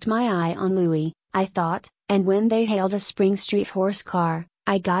I kept my eye on Louis, I thought, and when they hailed a Spring Street horse car,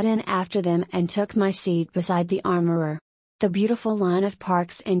 I got in after them and took my seat beside the armorer. The beautiful line of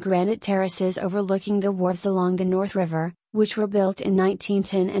parks and granite terraces overlooking the wharves along the North River, which were built in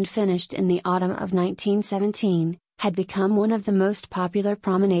 1910 and finished in the autumn of 1917, had become one of the most popular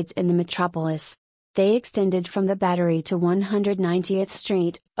promenades in the metropolis. They extended from the Battery to 190th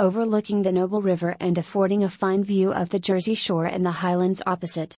Street, overlooking the noble river and affording a fine view of the Jersey Shore and the Highlands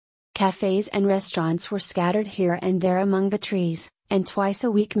opposite. Cafes and restaurants were scattered here and there among the trees, and twice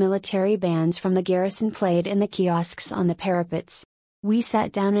a week military bands from the garrison played in the kiosks on the parapets. We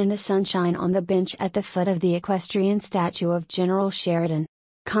sat down in the sunshine on the bench at the foot of the equestrian statue of General Sheridan.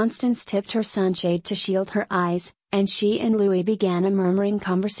 Constance tipped her sunshade to shield her eyes, and she and Louis began a murmuring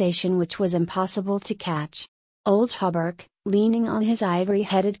conversation which was impossible to catch. Old Hobrook, leaning on his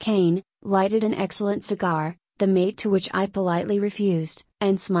ivory-headed cane, lighted an excellent cigar, the mate to which I politely refused,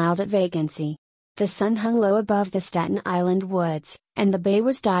 and smiled at vacancy. The sun hung low above the Staten Island woods, and the bay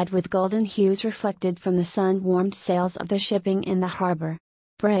was dyed with golden hues reflected from the sun-warmed sails of the shipping in the harbor.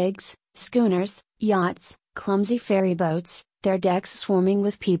 Brigs, schooners, yachts, clumsy ferry boats, their decks swarming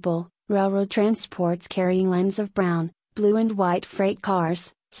with people, railroad transports carrying lines of brown, blue and white freight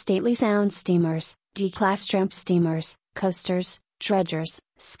cars, stately sound steamers, D-class tramp steamers, coasters, dredgers,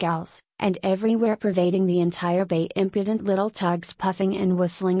 scows, and everywhere pervading the entire bay impudent little tugs puffing and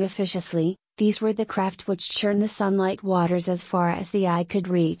whistling officiously. These were the craft which churned the sunlight waters as far as the eye could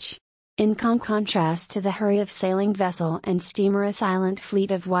reach. In calm contrast to the hurry of sailing vessel and steamer, a silent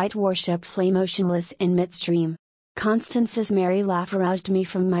fleet of white warships lay motionless in midstream. Constance's merry laugh aroused me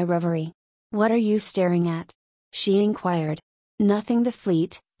from my reverie. "What are you staring at?" she inquired. "Nothing, the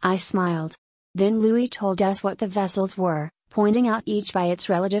fleet," I smiled. Then Louis told us what the vessels were, pointing out each by its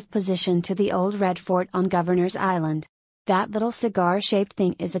relative position to the old red fort on Governor's Island. "That little cigar-shaped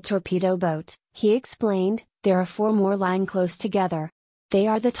thing is a torpedo boat," he explained. "There are 4 more lying close together. They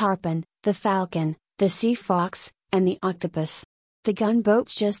are the Tarpon, the Falcon, the Sea Fox, and the Octopus. The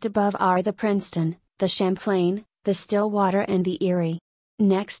gunboats just above are the Princeton, the Champlain, the Stillwater and the Erie.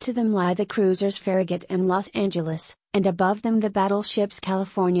 Next to them lie the cruisers Farragut and Los Angeles, and above them the battleships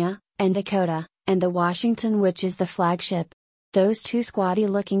California, and Dakota, and the Washington, which is the flagship. Those 2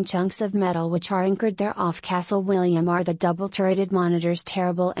 squatty-looking chunks of metal which are anchored there off Castle William are the double-turreted Monitors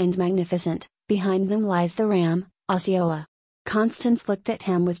Terrible and Magnificent. Behind them lies the ram, Osceola." Constance looked at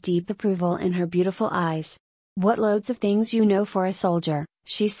him with deep approval in her beautiful eyes. "What loads of things you know for a soldier,"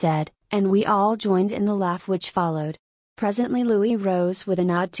 she said, and we all joined in the laugh which followed. Presently Louis rose with a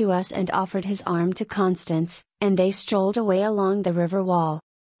nod to us and offered his arm to Constance, and they strolled away along the river wall.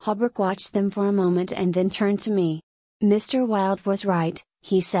 Hobrook watched them for a moment and then turned to me. "Mr. Wilde was right,"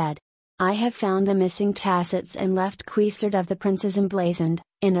 he said. "I have found the missing tassets and left Cuissard of the Princes emblazoned,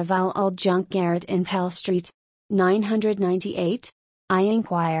 in a vile old junk garret in Pell Street." 998? I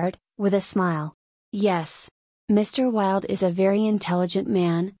inquired, with a smile. "Yes. Mr. Wilde is a very intelligent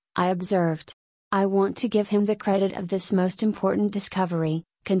man," I observed. "I want to give him the credit of this most important discovery,"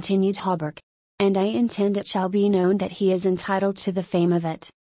 continued Hobrook. "And I intend it shall be known that he is entitled to the fame of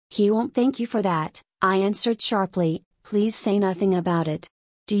it." "He won't thank you for that," I answered sharply. "Please say nothing about it."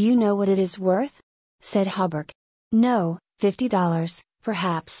 "Do you know what it is worth?" said Hobrook. "No, $50,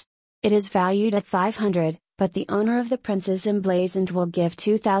 perhaps. It is valued at $500, but the owner of the Prince's emblazoned will give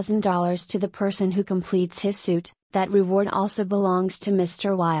 $2,000 to the person who completes his suit. That reward also belongs to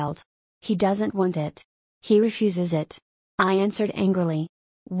Mr. Wilde. He doesn't want it. He refuses it." I answered angrily.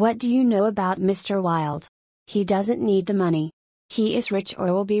 "What do you know about Mr. Wilde? He doesn't need the money. He is rich,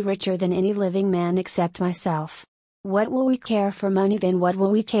 or will be richer than any living man except myself. What will we care for money then? What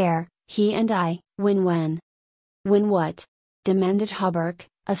will we care, he and I, when?" "When what?" demanded Hobrook,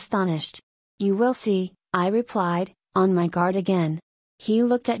 astonished. "You will see," I replied, on my guard again. He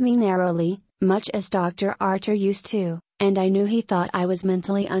looked at me narrowly, much as Dr. Archer used to, and I knew he thought I was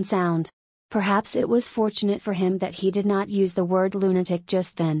mentally unsound. Perhaps it was fortunate for him that he did not use the word lunatic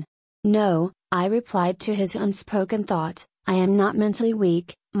just then. "No," I replied to his unspoken thought, "I am not mentally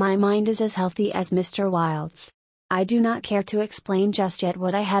weak, my mind is as healthy as Mr. Wilde's. I do not care to explain just yet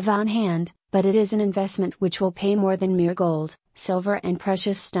what I have on hand, but it is an investment which will pay more than mere gold, silver and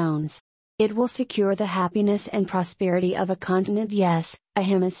precious stones. It will secure the happiness and prosperity of a continent, yes, a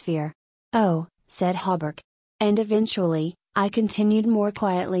hemisphere." "Oh," said Hobrook. "And eventually," I continued more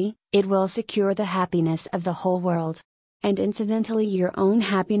quietly, It will secure the happiness of the whole world. And incidentally your own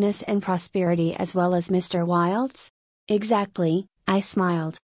happiness and prosperity as well as Mr. Wilde's? Exactly, I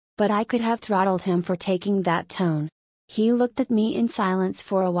smiled. But I could have throttled him for taking that tone. He looked at me in silence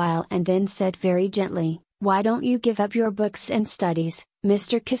for a while and then said very gently, "Why don't you give up your books and studies,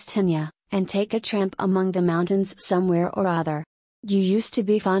 Mr. Castagna, and take a tramp among the mountains somewhere or other? You used to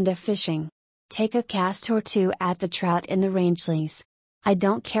be fond of fishing. Take a cast or two at the trout in the Rangeleys." "I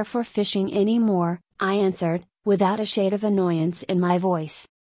don't care for fishing any more," I answered, without a shade of annoyance in my voice.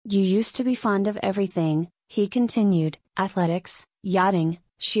 "You used to be fond of everything," he continued, "athletics, yachting,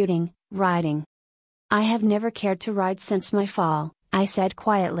 shooting, riding." "I have never cared to ride since my fall," I said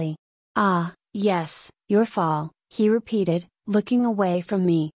quietly. "Ah, yes, your fall," he repeated, looking away from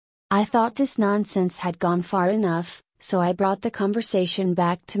me. I thought this nonsense had gone far enough, so I brought the conversation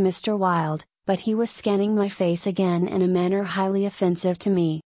back to Mr. Wilde, but he was scanning my face again in a manner highly offensive to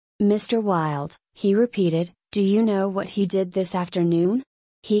me. "Mr. Wilde," he repeated, "do you know what he did this afternoon?"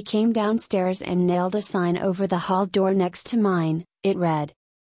 He came downstairs and nailed a sign over the hall door next to mine. It read,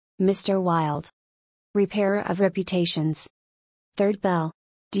 "Mr. Wilde, Repairer of Reputations." Third bell.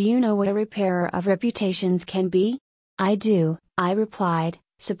 "Do you know what a repairer of reputations can be?" "I do," I replied,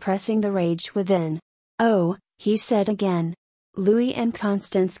 suppressing the rage within. "Oh," he said again. Louis and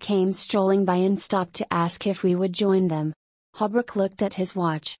Constance came strolling by and stopped to ask if we would join them. Holbrook looked at his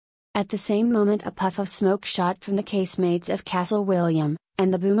watch. At the same moment a puff of smoke shot from the casemates of Castle William,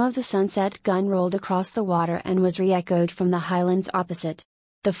 and the boom of the sunset gun rolled across the water and was re-echoed from the highlands opposite.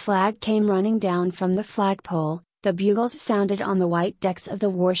 The flag came running down from the flagpole, the bugles sounded on the white decks of the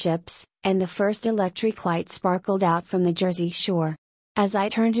warships, and the first electric light sparkled out from the Jersey shore. As I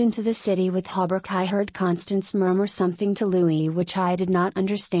turned into the city with Holbrook I heard Constance murmur something to Louis which I did not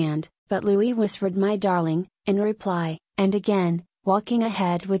understand, but Louis whispered "my darling," in reply, and again, walking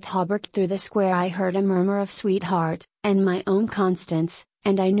ahead with Holbrook through the square I heard a murmur of "sweetheart," and my own Constance,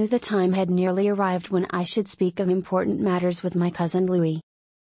 and I knew the time had nearly arrived when I should speak of important matters with my cousin Louis.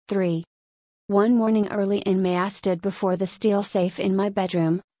 3. One morning early in May I stood before the steel safe in my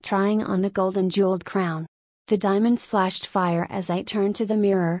bedroom, trying on the gold and jeweled crown. The diamonds flashed fire as I turned to the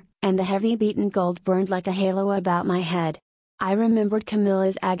mirror, and the heavy beaten gold burned like a halo about my head. I remembered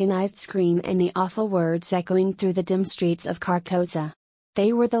Camilla's agonized scream and the awful words echoing through the dim streets of Carcosa.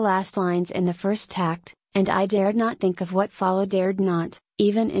 They were the last lines in the first act, and I dared not think of what followed, dared not,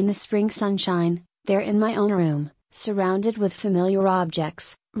 even in the spring sunshine, there in my own room, surrounded with familiar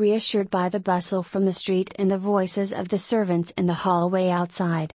objects, reassured by the bustle from the street and the voices of the servants in the hallway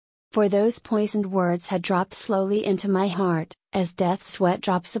outside. For those poisoned words had dropped slowly into my heart, as death sweat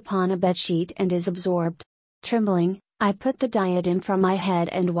drops upon a bedsheet and is absorbed. Trembling, I put the diadem from my head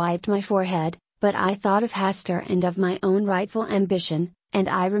and wiped my forehead, but I thought of Hastur and of my own rightful ambition, and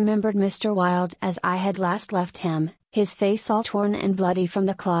I remembered Mr. Wilde as I had last left him, his face all torn and bloody from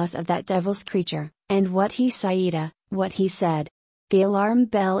the claws of that devil's creature, and what he said, what he said. The alarm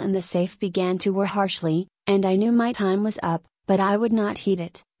bell in the safe began to whir harshly, and I knew my time was up, but I would not heed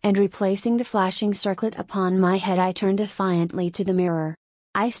it, and replacing the flashing circlet upon my head I turned defiantly to the mirror.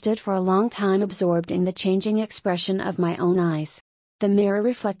 I stood for a long time absorbed in the changing expression of my own eyes. The mirror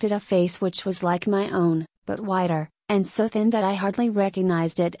reflected a face which was like my own, but whiter, and so thin that I hardly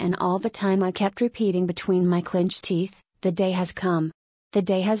recognized it, and all the time I kept repeating between my clenched teeth, "The day has come. The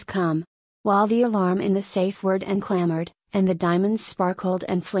day has come." While the alarm in the safe whirred and clamored, and the diamonds sparkled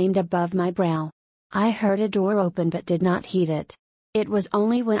and flamed above my brow. I heard a door open but did not heed it. It was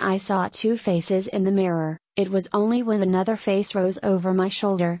only when I saw two faces in the mirror, it was only when another face rose over my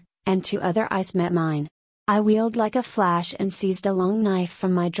shoulder, and two other eyes met mine. I wheeled like a flash and seized a long knife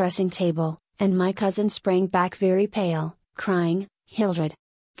from my dressing table, and my cousin sprang back very pale, crying, "Hildred!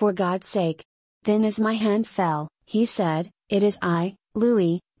 For God's sake!" Then as my hand fell, he said, "It is I,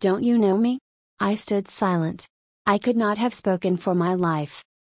 Louis, don't you know me?" I stood silent. I could not have spoken for my life.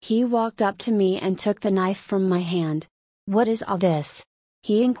 He walked up to me and took the knife from my hand. "What is all this?"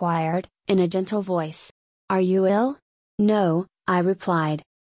 he inquired, in a gentle voice. "Are you ill?" "No," I replied.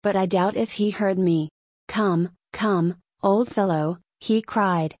 But I doubt if he heard me. "Come, come, old fellow," he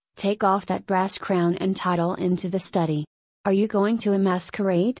cried, "take off that brass crown and toddle into the study. Are you going to a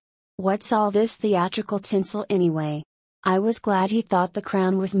masquerade? What's all this theatrical tinsel anyway?" I was glad he thought the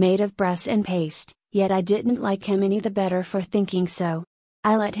crown was made of brass and paste, yet I didn't like him any the better for thinking so.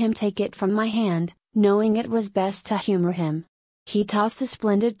 I let him take it from my hand, knowing it was best to humor him. He tossed the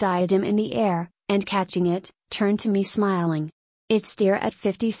splendid diadem in the air, and catching it, turned to me smiling. "It's dear at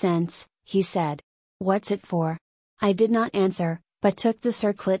 50 cents, he said. "What's it for?" I did not answer, but took the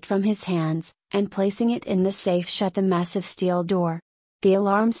circlet from his hands, and placing it in the safe shut the massive steel door. The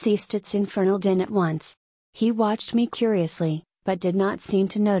alarm ceased its infernal din at once. He watched me curiously, but did not seem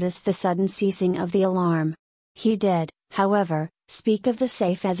to notice the sudden ceasing of the alarm. He did, however, speak of the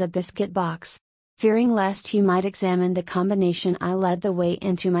safe as a biscuit box. Fearing lest he might examine the combination, I led the way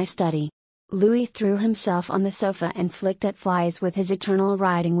into my study. Louis threw himself on the sofa and flicked at flies with his eternal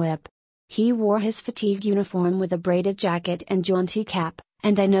riding whip. He wore his fatigue uniform with a braided jacket and jaunty cap,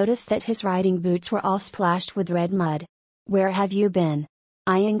 and I noticed that his riding boots were all splashed with red mud. "Where have you been?"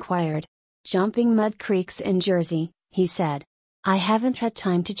 I inquired. "Jumping mud creeks in Jersey," he said. "I haven't had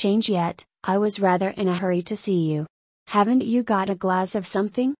time to change yet, I was rather in a hurry to see you. Haven't you got a glass of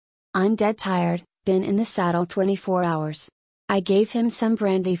something? I'm dead tired, been in the saddle 24 hours. I gave him some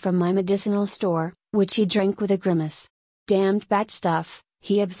brandy from my medicinal store, which he drank with a grimace. "Damned bad stuff,"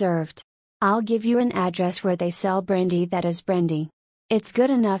 he observed. "I'll give you an address where they sell brandy that is brandy." "It's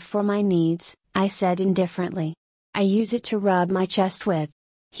good enough for my needs," I said indifferently. "I use it to rub my chest with."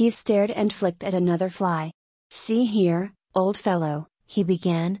 He stared and flicked at another fly. "See here, old fellow," he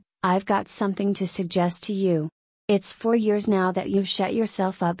began, "I've got something to suggest to you. It's 4 years now that you've shut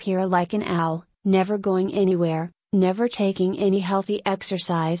yourself up here like an owl, never going anywhere, never taking any healthy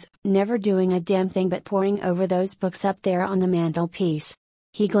exercise, never doing a damn thing but poring over those books up there on the mantelpiece."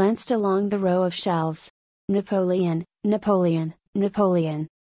 He glanced along the row of shelves. "Napoleon, Napoleon, Napoleon,"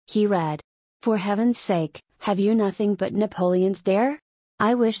 he read. "For heaven's sake, have you nothing but Napoleons there?"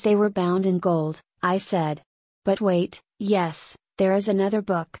 "I wish they were bound in gold," I said. "But wait, yes, there is another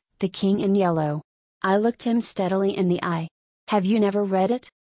book, The King in Yellow." I looked him steadily in the eye. "Have you never read it?"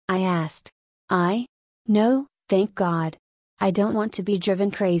 I asked. "No, thank God. I don't want to be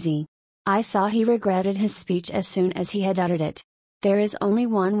driven crazy." I saw he regretted his speech as soon as he had uttered it. There is only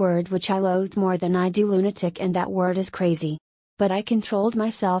one word which I loathe more than I do lunatic, and that word is crazy. But I controlled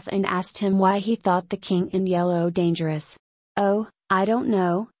myself and asked him why he thought The King in Yellow dangerous. "Oh, I don't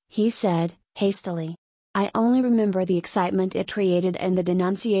know," he said, hastily. "I only remember the excitement it created and the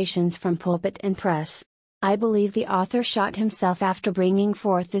denunciations from pulpit and press. I believe the author shot himself after bringing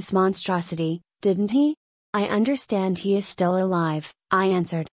forth this monstrosity, didn't he?" "I understand he is still alive," I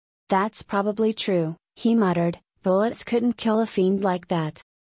answered. "That's probably true," he muttered, "bullets couldn't kill a fiend like that."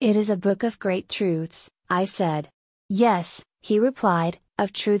 "It is a book of great truths," I said. "Yes," he replied,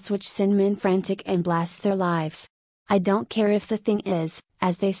 "of truths which send men frantic and blast their lives. I don't care if the thing is,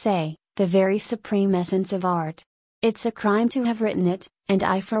 as they say, the very supreme essence of art. It's a crime to have written it, and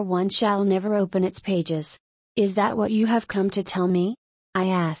I for one shall never open its pages." "Is that what you have come to tell me?" I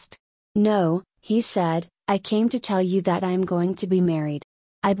asked. "No," he said, "I came to tell you that I am going to be married."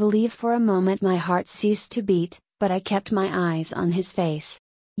 I believe for a moment my heart ceased to beat, but I kept my eyes on his face.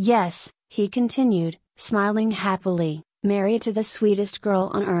 "Yes," he continued, smiling happily, "married to the sweetest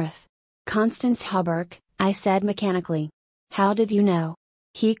girl on earth." "Constance Hawberk," I said mechanically. "How did you know?"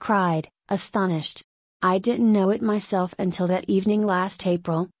 he cried, astonished. "I didn't know it myself until that evening last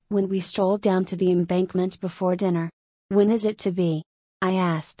April, when we strolled down to the Embankment before dinner." "When is it to be?" I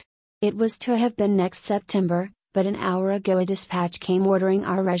asked. "It was to have been next September, but an hour ago a dispatch came ordering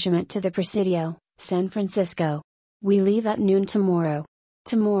our regiment to the Presidio, San Francisco. We leave at noon tomorrow."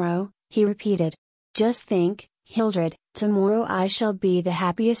 "Tomorrow," he repeated. "Just think, Hildred, tomorrow I shall be the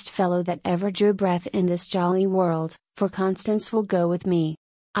happiest fellow that ever drew breath in this jolly world, for Constance will go with me."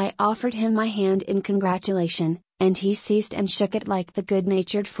 I offered him my hand in congratulation, and he seized and shook it like the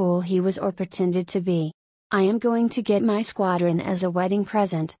good-natured fool he was or pretended to be. "I am going to get my squadron as a wedding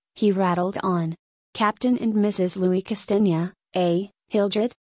present," he rattled on. "Captain and Mrs. Louis Castagna, eh,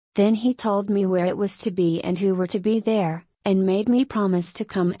 Hildred?" Then he told me where it was to be and who were to be there, and made me promise to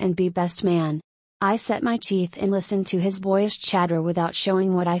come and be best man. I set my teeth and listened to his boyish chatter without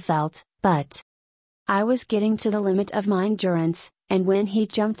showing what I felt, but I was getting to the limit of my endurance, and when he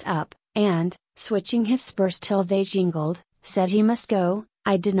jumped up, and, switching his spurs till they jingled, said he must go,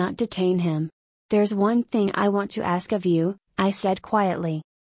 I did not detain him. "There's one thing I want to ask of you," I said quietly.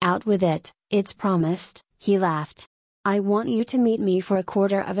 "Out with it, it's promised," he laughed. "I want you to meet me for a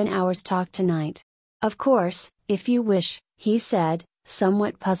quarter of an hour's talk tonight." "Of course, if you wish," he said,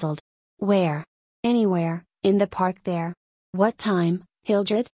 somewhat puzzled. "Where?" "Anywhere, in the park there." "What time,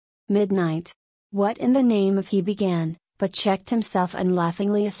 Hildred?" "Midnight." "What in the name of," he began, but checked himself and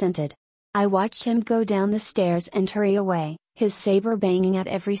laughingly assented. I watched him go down the stairs and hurry away, his saber banging at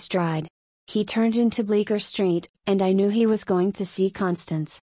every stride. He turned into Bleecker Street, and I knew he was going to see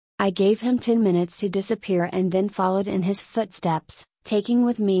Constance. I gave him 10 minutes to disappear and then followed in his footsteps, taking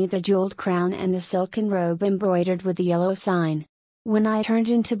with me the jeweled crown and the silken robe embroidered with the yellow sign. When I turned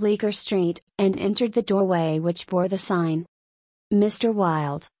into Bleecker Street, and entered the doorway which bore the sign, "Mr.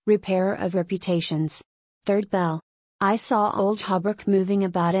 Wilde, Repairer of Reputations. Third Bell," I saw old Holbrook moving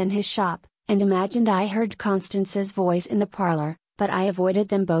about in his shop, and imagined I heard Constance's voice in the parlor, but I avoided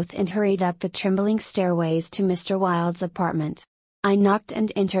them both and hurried up the trembling stairways to Mr. Wilde's apartment. I knocked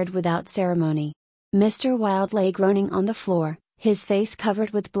and entered without ceremony. Mr. Wilde lay groaning on the floor, his face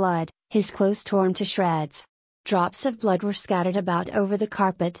covered with blood, his clothes torn to shreds. Drops of blood were scattered about over the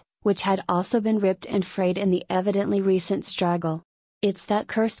carpet, which had also been ripped and frayed in the evidently recent struggle. "It's that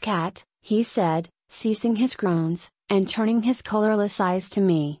cursed cat," he said, ceasing his groans, and turning his colorless eyes to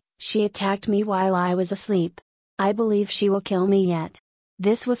me. "She attacked me while I was asleep. I believe she will kill me yet."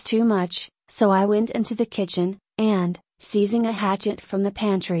 This was too much, so I went into the kitchen, and, seizing a hatchet from the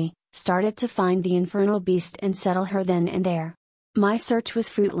pantry, started to find the infernal beast and settle her then and there. My search was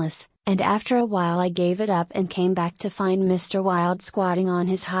fruitless, and after a while I gave it up and came back to find Mr. Wilde squatting on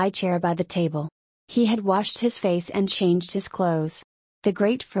his high chair by the table. He had washed his face and changed his clothes. The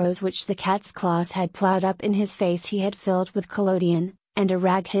great furrows which the cat's claws had plowed up in his face he had filled with collodion, and a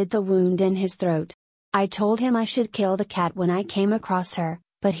rag hid the wound in his throat. I told him I should kill the cat when I came across her,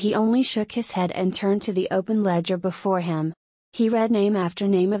 but he only shook his head and turned to the open ledger before him. He read name after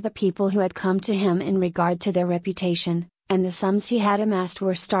name of the people who had come to him in regard to their reputation, and the sums he had amassed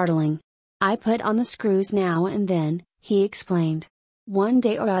were startling. "I put on the screws now and then," he explained. "One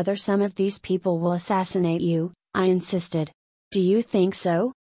day or other some of these people will assassinate you," I insisted. "Do you think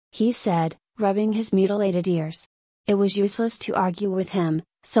so?" he said, rubbing his mutilated ears. It was useless to argue with him,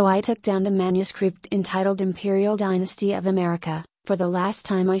 so I took down the manuscript entitled Imperial Dynasty of America, for the last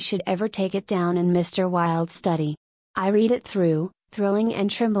time I should ever take it down in Mr. Wilde's study. I read it through, thrilling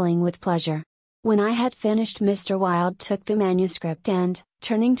and trembling with pleasure. When I had finished, Mr. Wilde took the manuscript and,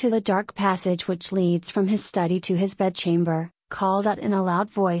 turning to the dark passage which leads from his study to his bedchamber, called out in a loud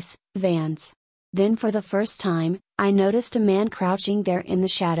voice, "Vance." Then for the first time, I noticed a man crouching there in the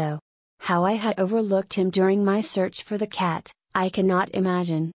shadow. How I had overlooked him during my search for the cat, I cannot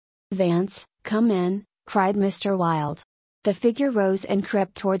imagine. "Vance, come in," cried Mr. Wilde. The figure rose and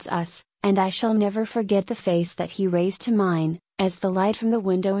crept towards us, and I shall never forget the face that he raised to mine, as the light from the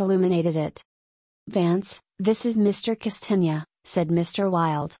window illuminated it. "Vance, this is Mr. Castagna," said Mr.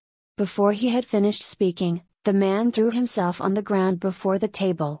 Wilde. Before he had finished speaking, the man threw himself on the ground before the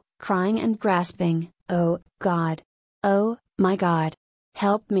table, crying and grasping, "Oh, God! Oh, my God!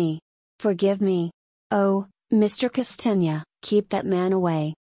 Help me! Forgive me! Oh, Mr. Castagna, keep that man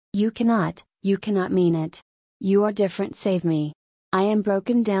away! You cannot mean it! You are different, save me! I am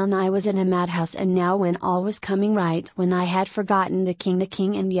broken down. I was in a madhouse, and now when all was coming right, when I had forgotten the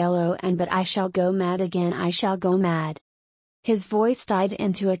king in yellow, but I shall go mad again, I shall go mad." His voice died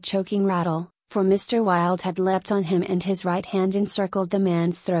into a choking rattle, for Mr. Wilde had leapt on him and his right hand encircled the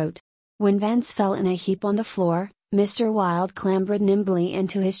man's throat. When Vance fell in a heap on the floor, Mr. Wilde clambered nimbly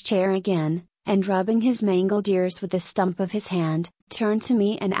into his chair again, and rubbing his mangled ears with the stump of his hand, turned to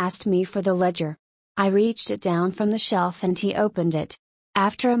me and asked me for the ledger. I reached it down from the shelf and he opened it.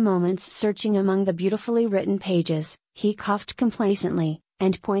 After a moment's searching among the beautifully written pages, he coughed complacently,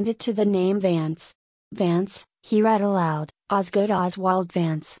 and pointed to the name Vance. "Vance," he read aloud, "Osgood Oswald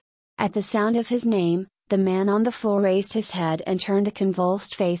Vance." At the sound of his name, the man on the floor raised his head and turned a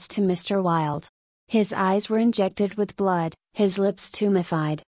convulsed face to Mr. Wilde. His eyes were injected with blood, his lips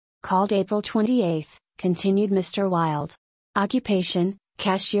tumefied. "Called April 28th, continued Mr. Wilde. Occupation,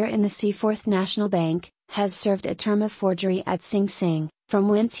 cashier in the Seaforth National Bank, has served a term of forgery at Sing Sing, from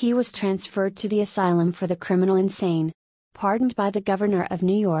whence he was transferred to the Asylum for the Criminal Insane. Pardoned by the Governor of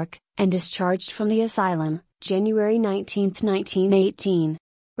New York, and discharged from the asylum, January 19, 1918.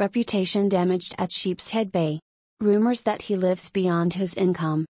 Reputation damaged at Sheepshead Bay. Rumors that he lives beyond his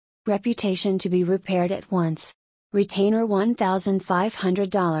income. Reputation to be repaired at once. Retainer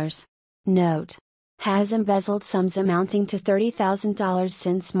 $1,500. Note: has embezzled sums amounting to $30,000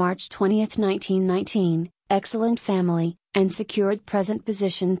 since March 20, 1919, excellent family, and secured present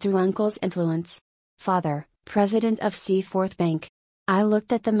position through uncle's influence. Father, president of Seaforth Bank." I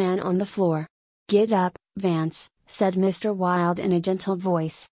looked at the man on the floor. "Get up, Vance," said Mr. Wilde in a gentle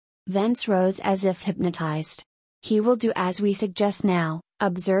voice. Vance rose as if hypnotized. "He will do as we suggest now,"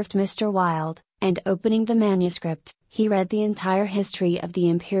 observed Mr. Wilde, and opening the manuscript, he read the entire history of the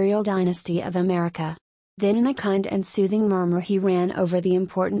Imperial Dynasty of America. Then in a kind and soothing murmur he ran over the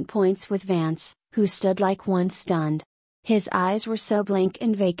important points with Vance, who stood like one stunned. His eyes were so blank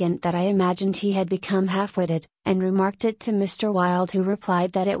and vacant that I imagined he had become half-witted, and remarked it to Mr. Wilde, who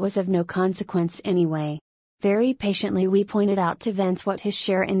replied that it was of no consequence anyway. Very patiently we pointed out to Vance what his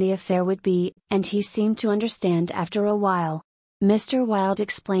share in the affair would be, and he seemed to understand after a while. Mr. Wilde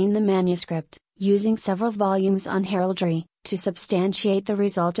explained the manuscript, using several volumes on heraldry, to substantiate the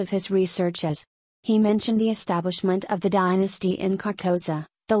result of his researches. He mentioned the establishment of the dynasty in Carcosa,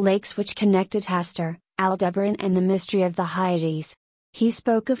 the lakes which connected Hastur, Aldebaran and the mystery of the Hyades. He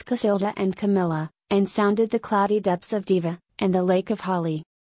spoke of Casilda and Camilla, and sounded the cloudy depths of Diva, and the lake of Hali.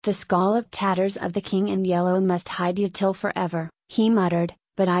 "The scalloped tatters of the king in yellow must hide you till forever," he muttered,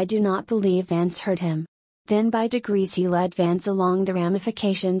 but I do not believe Vance heard him. Then by degrees he led Vance along the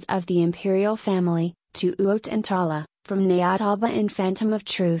ramifications of the imperial family, to Uot and Tala, from Neataba and Phantom of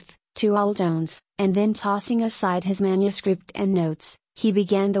Truth, to Aldones, and then tossing aside his manuscript and notes, he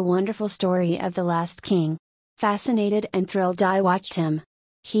began the wonderful story of the last king. Fascinated and thrilled I watched him.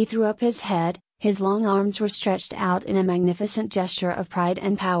 He threw up his head, his long arms were stretched out in a magnificent gesture of pride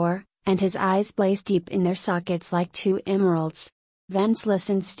and power, and his eyes blazed deep in their sockets like two emeralds. Vance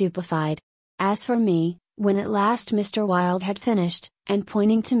listened stupefied. As for me, when at last Mr. Wilde had finished, and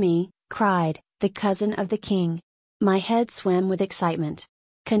pointing to me, cried, "The cousin of the king!" my head swam with excitement.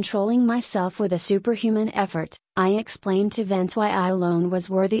 Controlling myself with a superhuman effort, I explained to Vance why I alone was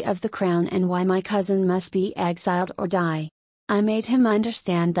worthy of the crown and why my cousin must be exiled or die. I made him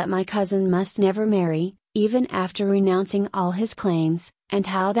understand that my cousin must never marry, even after renouncing all his claims, and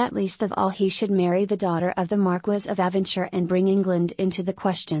how that least of all he should marry the daughter of the Marquis of Avonshire and bring England into the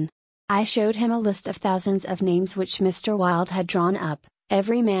question. I showed him a list of thousands of names which Mr. Wilde had drawn up.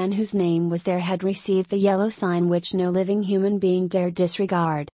 Every man whose name was there had received the yellow sign which no living human being dared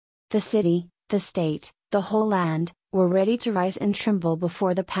disregard. The city, the state, the whole land, were ready to rise and tremble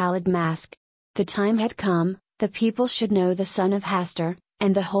before the pallid mask. The time had come, the people should know the son of Hastur,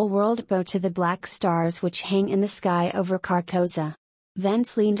 and the whole world bow to the black stars which hang in the sky over Carcosa.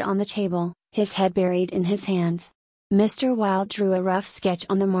 Vance leaned on the table, his head buried in his hands. Mr. Wilde drew a rough sketch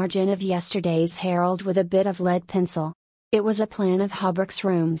on the margin of yesterday's Herald with a bit of lead pencil. It was a plan of Hawberk's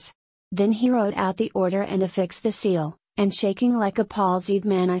rooms. Then he wrote out the order and affixed the seal, and shaking like a palsied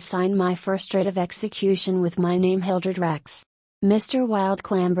man I signed my first writ of execution with my name Hildred Rex. Mr. Wilde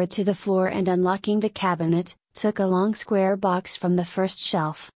clambered to the floor and unlocking the cabinet, took a long square box from the first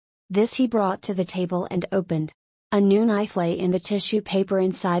shelf. This he brought to the table and opened. A new knife lay in the tissue paper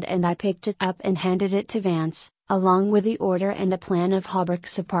inside and I picked it up and handed it to Vance, along with the order and the plan of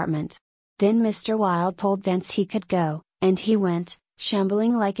Hawberk's apartment. Then Mr. Wilde told Vance he could go. And he went,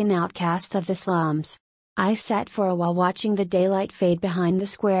 shambling like an outcast of the slums. I sat for a while watching the daylight fade behind the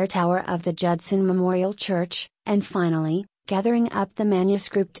square tower of the Judson Memorial Church, and finally, gathering up the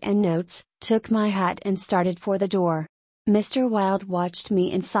manuscript and notes, took my hat and started for the door. Mr. Wilde watched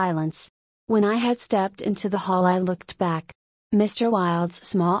me in silence. When I had stepped into the hall I looked back. Mr. Wilde's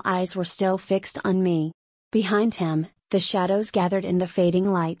small eyes were still fixed on me. Behind him, the shadows gathered in the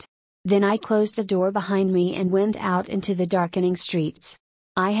fading light. Then I closed the door behind me and went out into the darkening streets.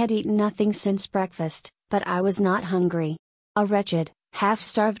 I had eaten nothing since breakfast, but I was not hungry. A wretched,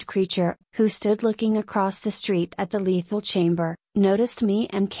 half-starved creature, who stood looking across the street at the lethal chamber, noticed me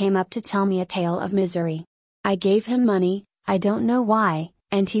and came up to tell me a tale of misery. I gave him money, I don't know why,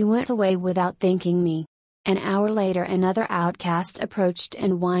 and he went away without thanking me. An hour later another outcast approached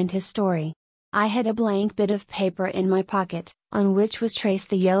and whined his story. I had a blank bit of paper in my pocket, on which was traced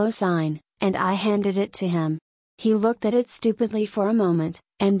the yellow sign, and I handed it to him. He looked at it stupidly for a moment,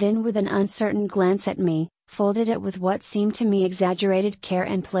 and then with an uncertain glance at me, folded it with what seemed to me exaggerated care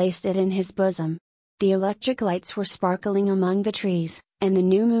and placed it in his bosom. The electric lights were sparkling among the trees, and the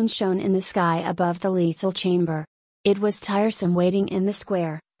new moon shone in the sky above the lethal chamber. It was tiresome waiting in the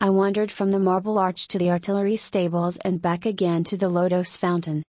square. I wandered from the Marble Arch to the artillery stables and back again to the Lotos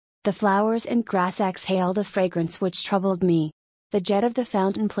fountain. The flowers and grass exhaled a fragrance which troubled me. The jet of the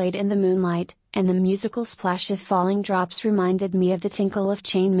fountain played in the moonlight, and the musical splash of falling drops reminded me of the tinkle of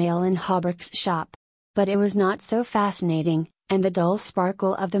chain mail in Hawberk's shop. But it was not so fascinating, and the dull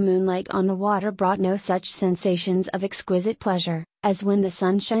sparkle of the moonlight on the water brought no such sensations of exquisite pleasure, as when the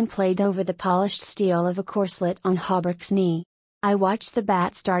sunshine played over the polished steel of a corselet on Hawberk's knee. I watched the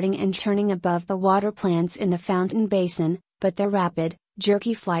bats darting and turning above the water plants in the fountain basin, but their rapid,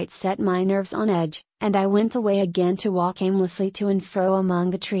 jerky flight set my nerves on edge, and I went away again to walk aimlessly to and fro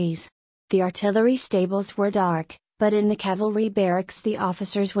among the trees. The artillery stables were dark, but in the cavalry barracks the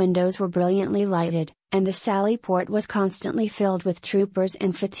officers' windows were brilliantly lighted, and the sally port was constantly filled with troopers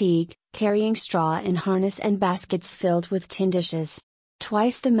in fatigue, carrying straw in harness and baskets filled with tin dishes.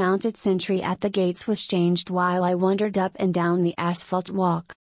 Twice the mounted sentry at the gates was changed while I wandered up and down the asphalt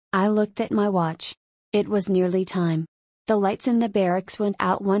walk. I looked at my watch. It was nearly time. The lights in the barracks went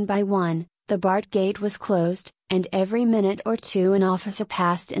out one by one, the barred gate was closed, and every minute or two an officer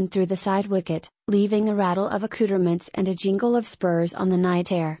passed in through the side wicket, leaving a rattle of accoutrements and a jingle of spurs on the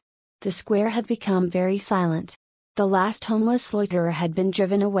night air. The square had become very silent. The last homeless loiterer had been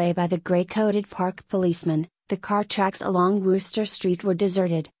driven away by the gray-coated park policeman, the car tracks along Wooster Street were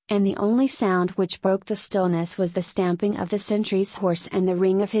deserted, and the only sound which broke the stillness was the stamping of the sentry's horse and the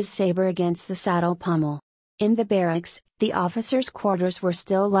ring of his saber against the saddle pommel. In the barracks, the officers' quarters were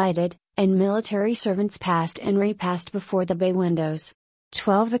still lighted, and military servants passed and repassed before the bay windows.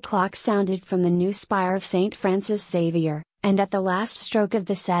 12 o'clock sounded from the new spire of St. Francis Xavier, and at the last stroke of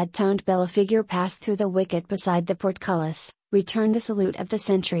the sad-toned bell a figure passed through the wicket beside the portcullis, returned the salute of the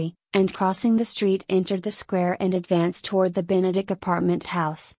sentry, and crossing the street entered the square and advanced toward the Benedict apartment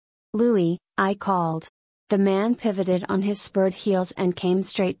house. "Louis," I called. The man pivoted on his spurred heels and came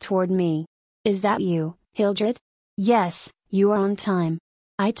straight toward me. "Is that you, Hildred?" "Yes, you are on time."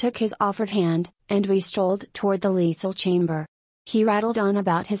 I took his offered hand, and we strolled toward the lethal chamber. He rattled on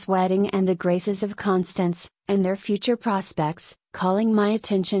about his wedding and the graces of Constance, and their future prospects, calling my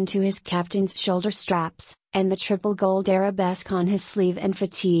attention to his captain's shoulder straps, and the triple gold arabesque on his sleeve and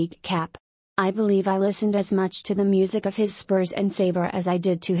fatigue cap. I believe I listened as much to the music of his spurs and saber as I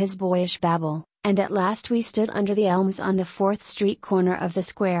did to his boyish babble, and at last we stood under the elms on the 4th Street corner of the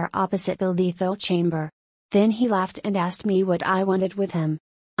square opposite the lethal chamber. Then he laughed and asked me what I wanted with him.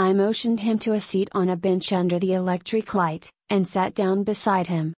 I motioned him to a seat on a bench under the electric light, and sat down beside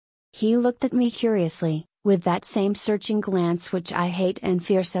him. He looked at me curiously, with that same searching glance which I hate and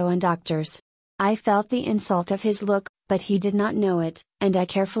fear so in doctors. I felt the insult of his look, but he did not know it, and I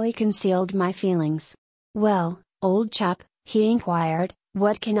carefully concealed my feelings. "Well, old chap," he inquired,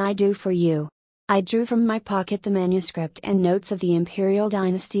 "what can I do for you?" I drew from my pocket the manuscript and notes of the Imperial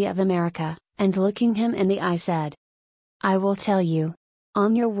Dynasty of America, and looking him in the eye said, "I will tell you.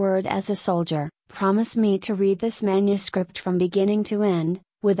 On your word as a soldier, promise me to read this manuscript from beginning to end,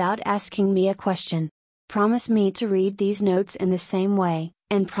 without asking me a question. Promise me to read these notes in the same way,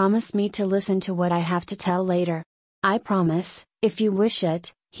 and promise me to listen to what I have to tell later." "I promise, if you wish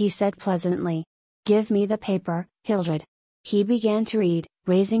it," he said pleasantly. "Give me the paper, Hildred." He began to read,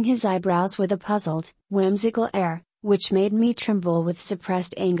 raising his eyebrows with a puzzled, whimsical air, which made me tremble with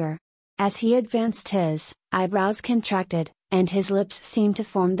suppressed anger. As he advanced his eyebrows contracted, and his lips seemed to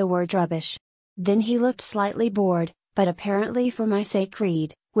form the word rubbish. Then he looked slightly bored, but apparently for my sake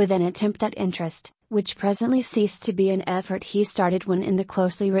read, with an attempt at interest, which presently ceased to be an effort he started when in the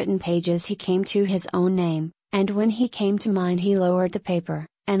closely written pages he came to his own name, and when he came to mine he lowered the paper,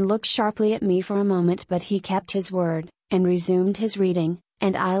 and looked sharply at me for a moment, but he kept his word, and resumed his reading,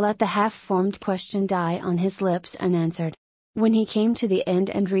 and I let the half-formed question die on his lips unanswered. When he came to the end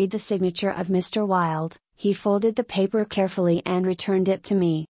and read the signature of Mr. Wilde, he folded the paper carefully and returned it to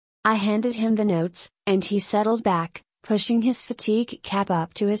me. I handed him the notes, and he settled back, pushing his fatigue cap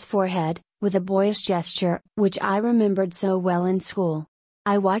up to his forehead, with a boyish gesture, which I remembered so well in school.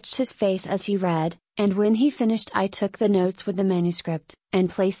 I watched his face as he read, and when he finished I took the notes with the manuscript, and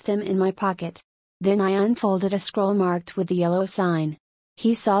placed them in my pocket. Then I unfolded a scroll marked with the yellow sign.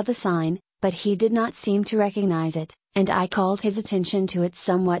 He saw the sign, but he did not seem to recognize it, and I called his attention to it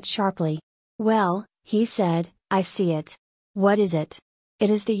somewhat sharply. "Well," he said, "I see it. What is it?" "It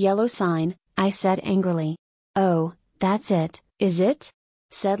is the yellow sign," I said angrily. "Oh, that's it, is it?"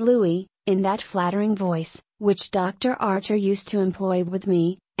 said Louis, in that flattering voice, which Dr. Archer used to employ with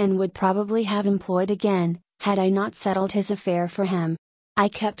me, and would probably have employed again, had I not settled his affair for him. I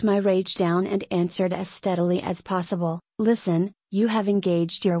kept my rage down and answered as steadily as possible, "Listen, you have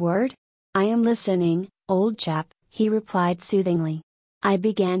engaged your word?" "I am listening, old chap," he replied soothingly. I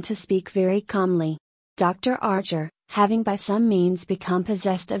began to speak very calmly. Dr. Archer, having by some means become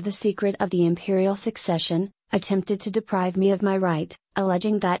possessed of the secret of the imperial succession, attempted to deprive me of my right,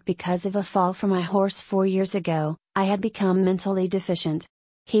 alleging that because of a fall from my horse 4 years ago, I had become mentally deficient.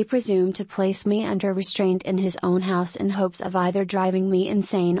 He presumed to place me under restraint in his own house in hopes of either driving me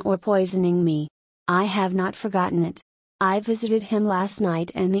insane or poisoning me. I have not forgotten it. I visited him last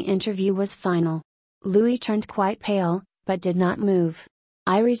night and the interview was final. Louis turned quite pale, but did not move.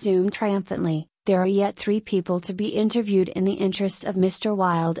 I resumed triumphantly, "There are yet 3 people to be interviewed in the interests of Mr.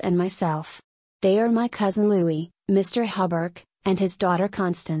 Wilde and myself. They are my cousin Louis, Mr. Hawberk, and his daughter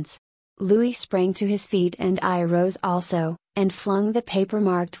Constance." Louis sprang to his feet and I rose also, and flung the paper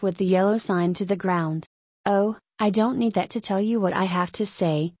marked with the yellow sign to the ground. "Oh, I don't need that to tell you what I have to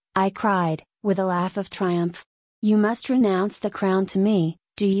say," I cried, with a laugh of triumph. "You must renounce the crown to me,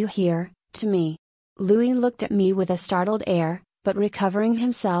 do you hear, to me." Louis looked at me with a startled air, but recovering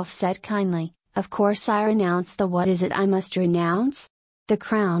himself said kindly, "Of course I renounce the what is it I must renounce?" "The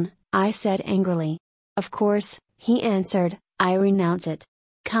crown," I said angrily. "Of course," he answered, "I renounce it.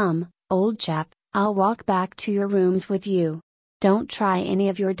 Come, old chap, I'll walk back to your rooms with you." "Don't try any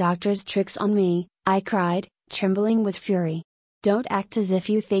of your doctor's tricks on me," I cried, trembling with fury. "Don't act as if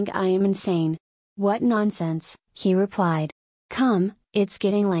you think I am insane." "What nonsense," he replied. "Come, it's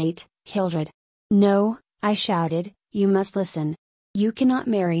getting late, Hildred." "No," I shouted, "you must listen. You cannot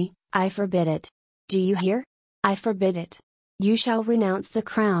marry, I forbid it. Do you hear? I forbid it. You shall renounce the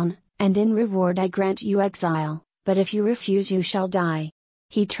crown, and in reward I grant you exile, but if you refuse you shall die."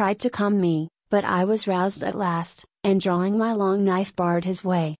 He tried to calm me, but I was roused at last, and drawing my long knife barred his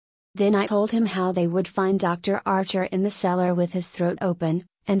way. Then I told him how they would find Dr. Archer in the cellar with his throat open,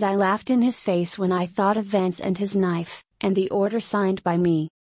 and I laughed in his face when I thought of Vance and his knife, and the order signed by me.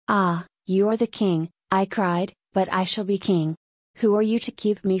 "Ah, you are the king," I cried, "but I shall be king. Who are you to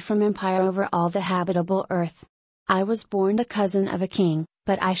keep me from empire over all the habitable earth? I was born the cousin of a king,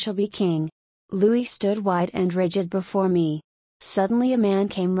 but I shall be king." Louis stood white and rigid before me. Suddenly a man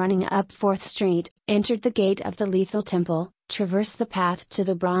came running up 4th Street, entered the gate of the Lethal Temple, traversed the path to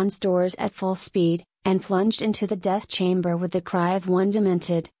the bronze doors at full speed, and plunged into the death chamber with the cry of one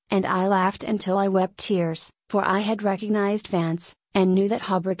demented, and I laughed until I wept tears, for I had recognized Vance, and knew that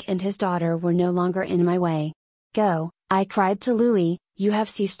Hawberk and his daughter were no longer in my way. "Go," I cried to Louis, "you have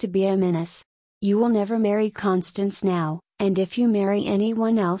ceased to be a menace. You will never marry Constance now, and if you marry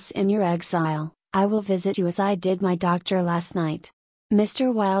anyone else in your exile, I will visit you as I did my doctor last night.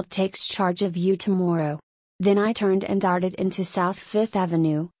 Mr. Wilde takes charge of you tomorrow." Then I turned and darted into South Fifth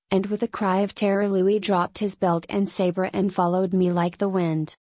Avenue, and with a cry of terror Louis dropped his belt and saber and followed me like the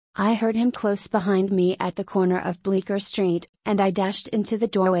wind. I heard him close behind me at the corner of Bleecker Street, and I dashed into the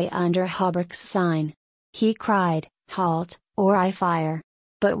doorway under Hawberk's sign. He cried, "Halt, or I fire."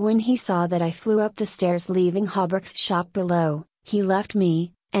 But when he saw that I flew up the stairs leaving Hawberk's shop below, he left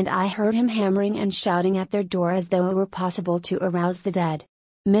me, and I heard him hammering and shouting at their door as though it were possible to arouse the dead.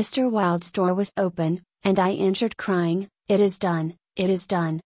 Mr. Wilde's door was open, and I entered crying, "It is done, it is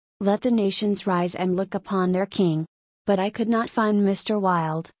done. Let the nations rise and look upon their king." But I could not find Mr.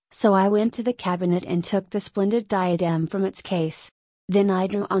 Wilde, so I went to the cabinet and took the splendid diadem from its case. Then I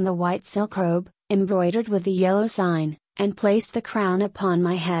drew on the white silk robe, embroidered with the yellow sign, and placed the crown upon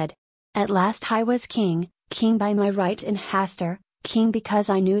my head. At last I was king, king by my right in Hastur, king because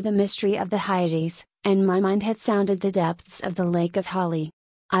I knew the mystery of the Hyades, and my mind had sounded the depths of the Lake of Hali.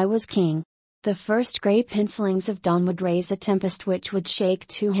 I was king. The first grey pencilings of dawn would raise a tempest which would shake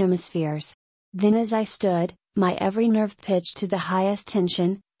 2 hemispheres. Then as I stood, my every nerve pitched to the highest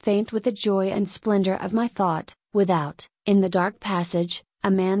tension, faint with the joy and splendor of my thought, without, in the dark passage, a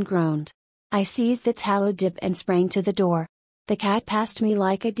man groaned. I seized the tallow dip and sprang to the door. The cat passed me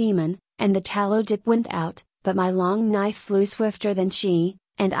like a demon, and the tallow dip went out, but my long knife flew swifter than she,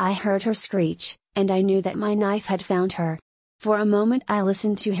 and I heard her screech, and I knew that my knife had found her. For a moment I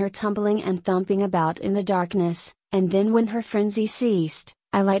listened to her tumbling and thumping about in the darkness, and then when her frenzy ceased,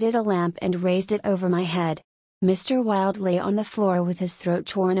 I lighted a lamp and raised it over my head. Mr. Wilde lay on the floor with his throat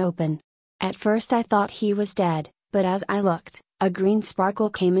torn open. At first I thought he was dead, but as I looked, a green sparkle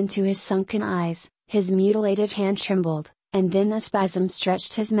came into his sunken eyes, his mutilated hand trembled, and then a spasm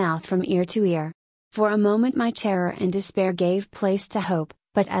stretched his mouth from ear to ear. For a moment my terror and despair gave place to hope,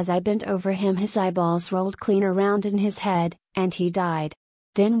 but as I bent over him his eyeballs rolled clean around in his head, and he died.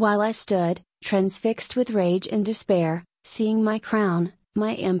 Then while I stood, transfixed with rage and despair, seeing my crown,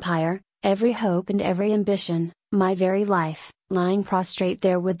 my empire, every hope and every ambition, my very life, lying prostrate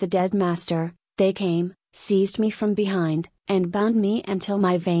there with the dead master, they came, seized me from behind, and bound me until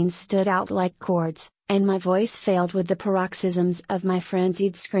my veins stood out like cords, and my voice failed with the paroxysms of my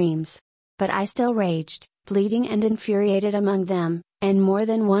frenzied screams. But I still raged, bleeding and infuriated among them, and more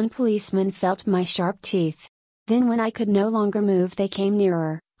than one policeman felt my sharp teeth. Then when I could no longer move they came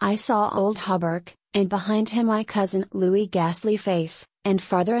nearer. I saw old Hawberk, and behind him my cousin Louis' ghastly face, and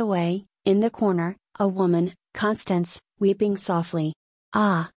farther away, in the corner, a woman, Constance, weeping softly.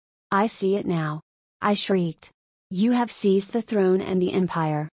 "Ah! I see it now!" I shrieked. "You have seized the throne and the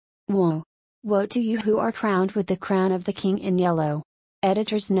empire. Woe! Woe to you who are crowned with the crown of the king in yellow."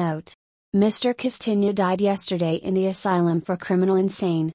 Editor's note: Mr. Castagna died yesterday in the asylum for criminal insane.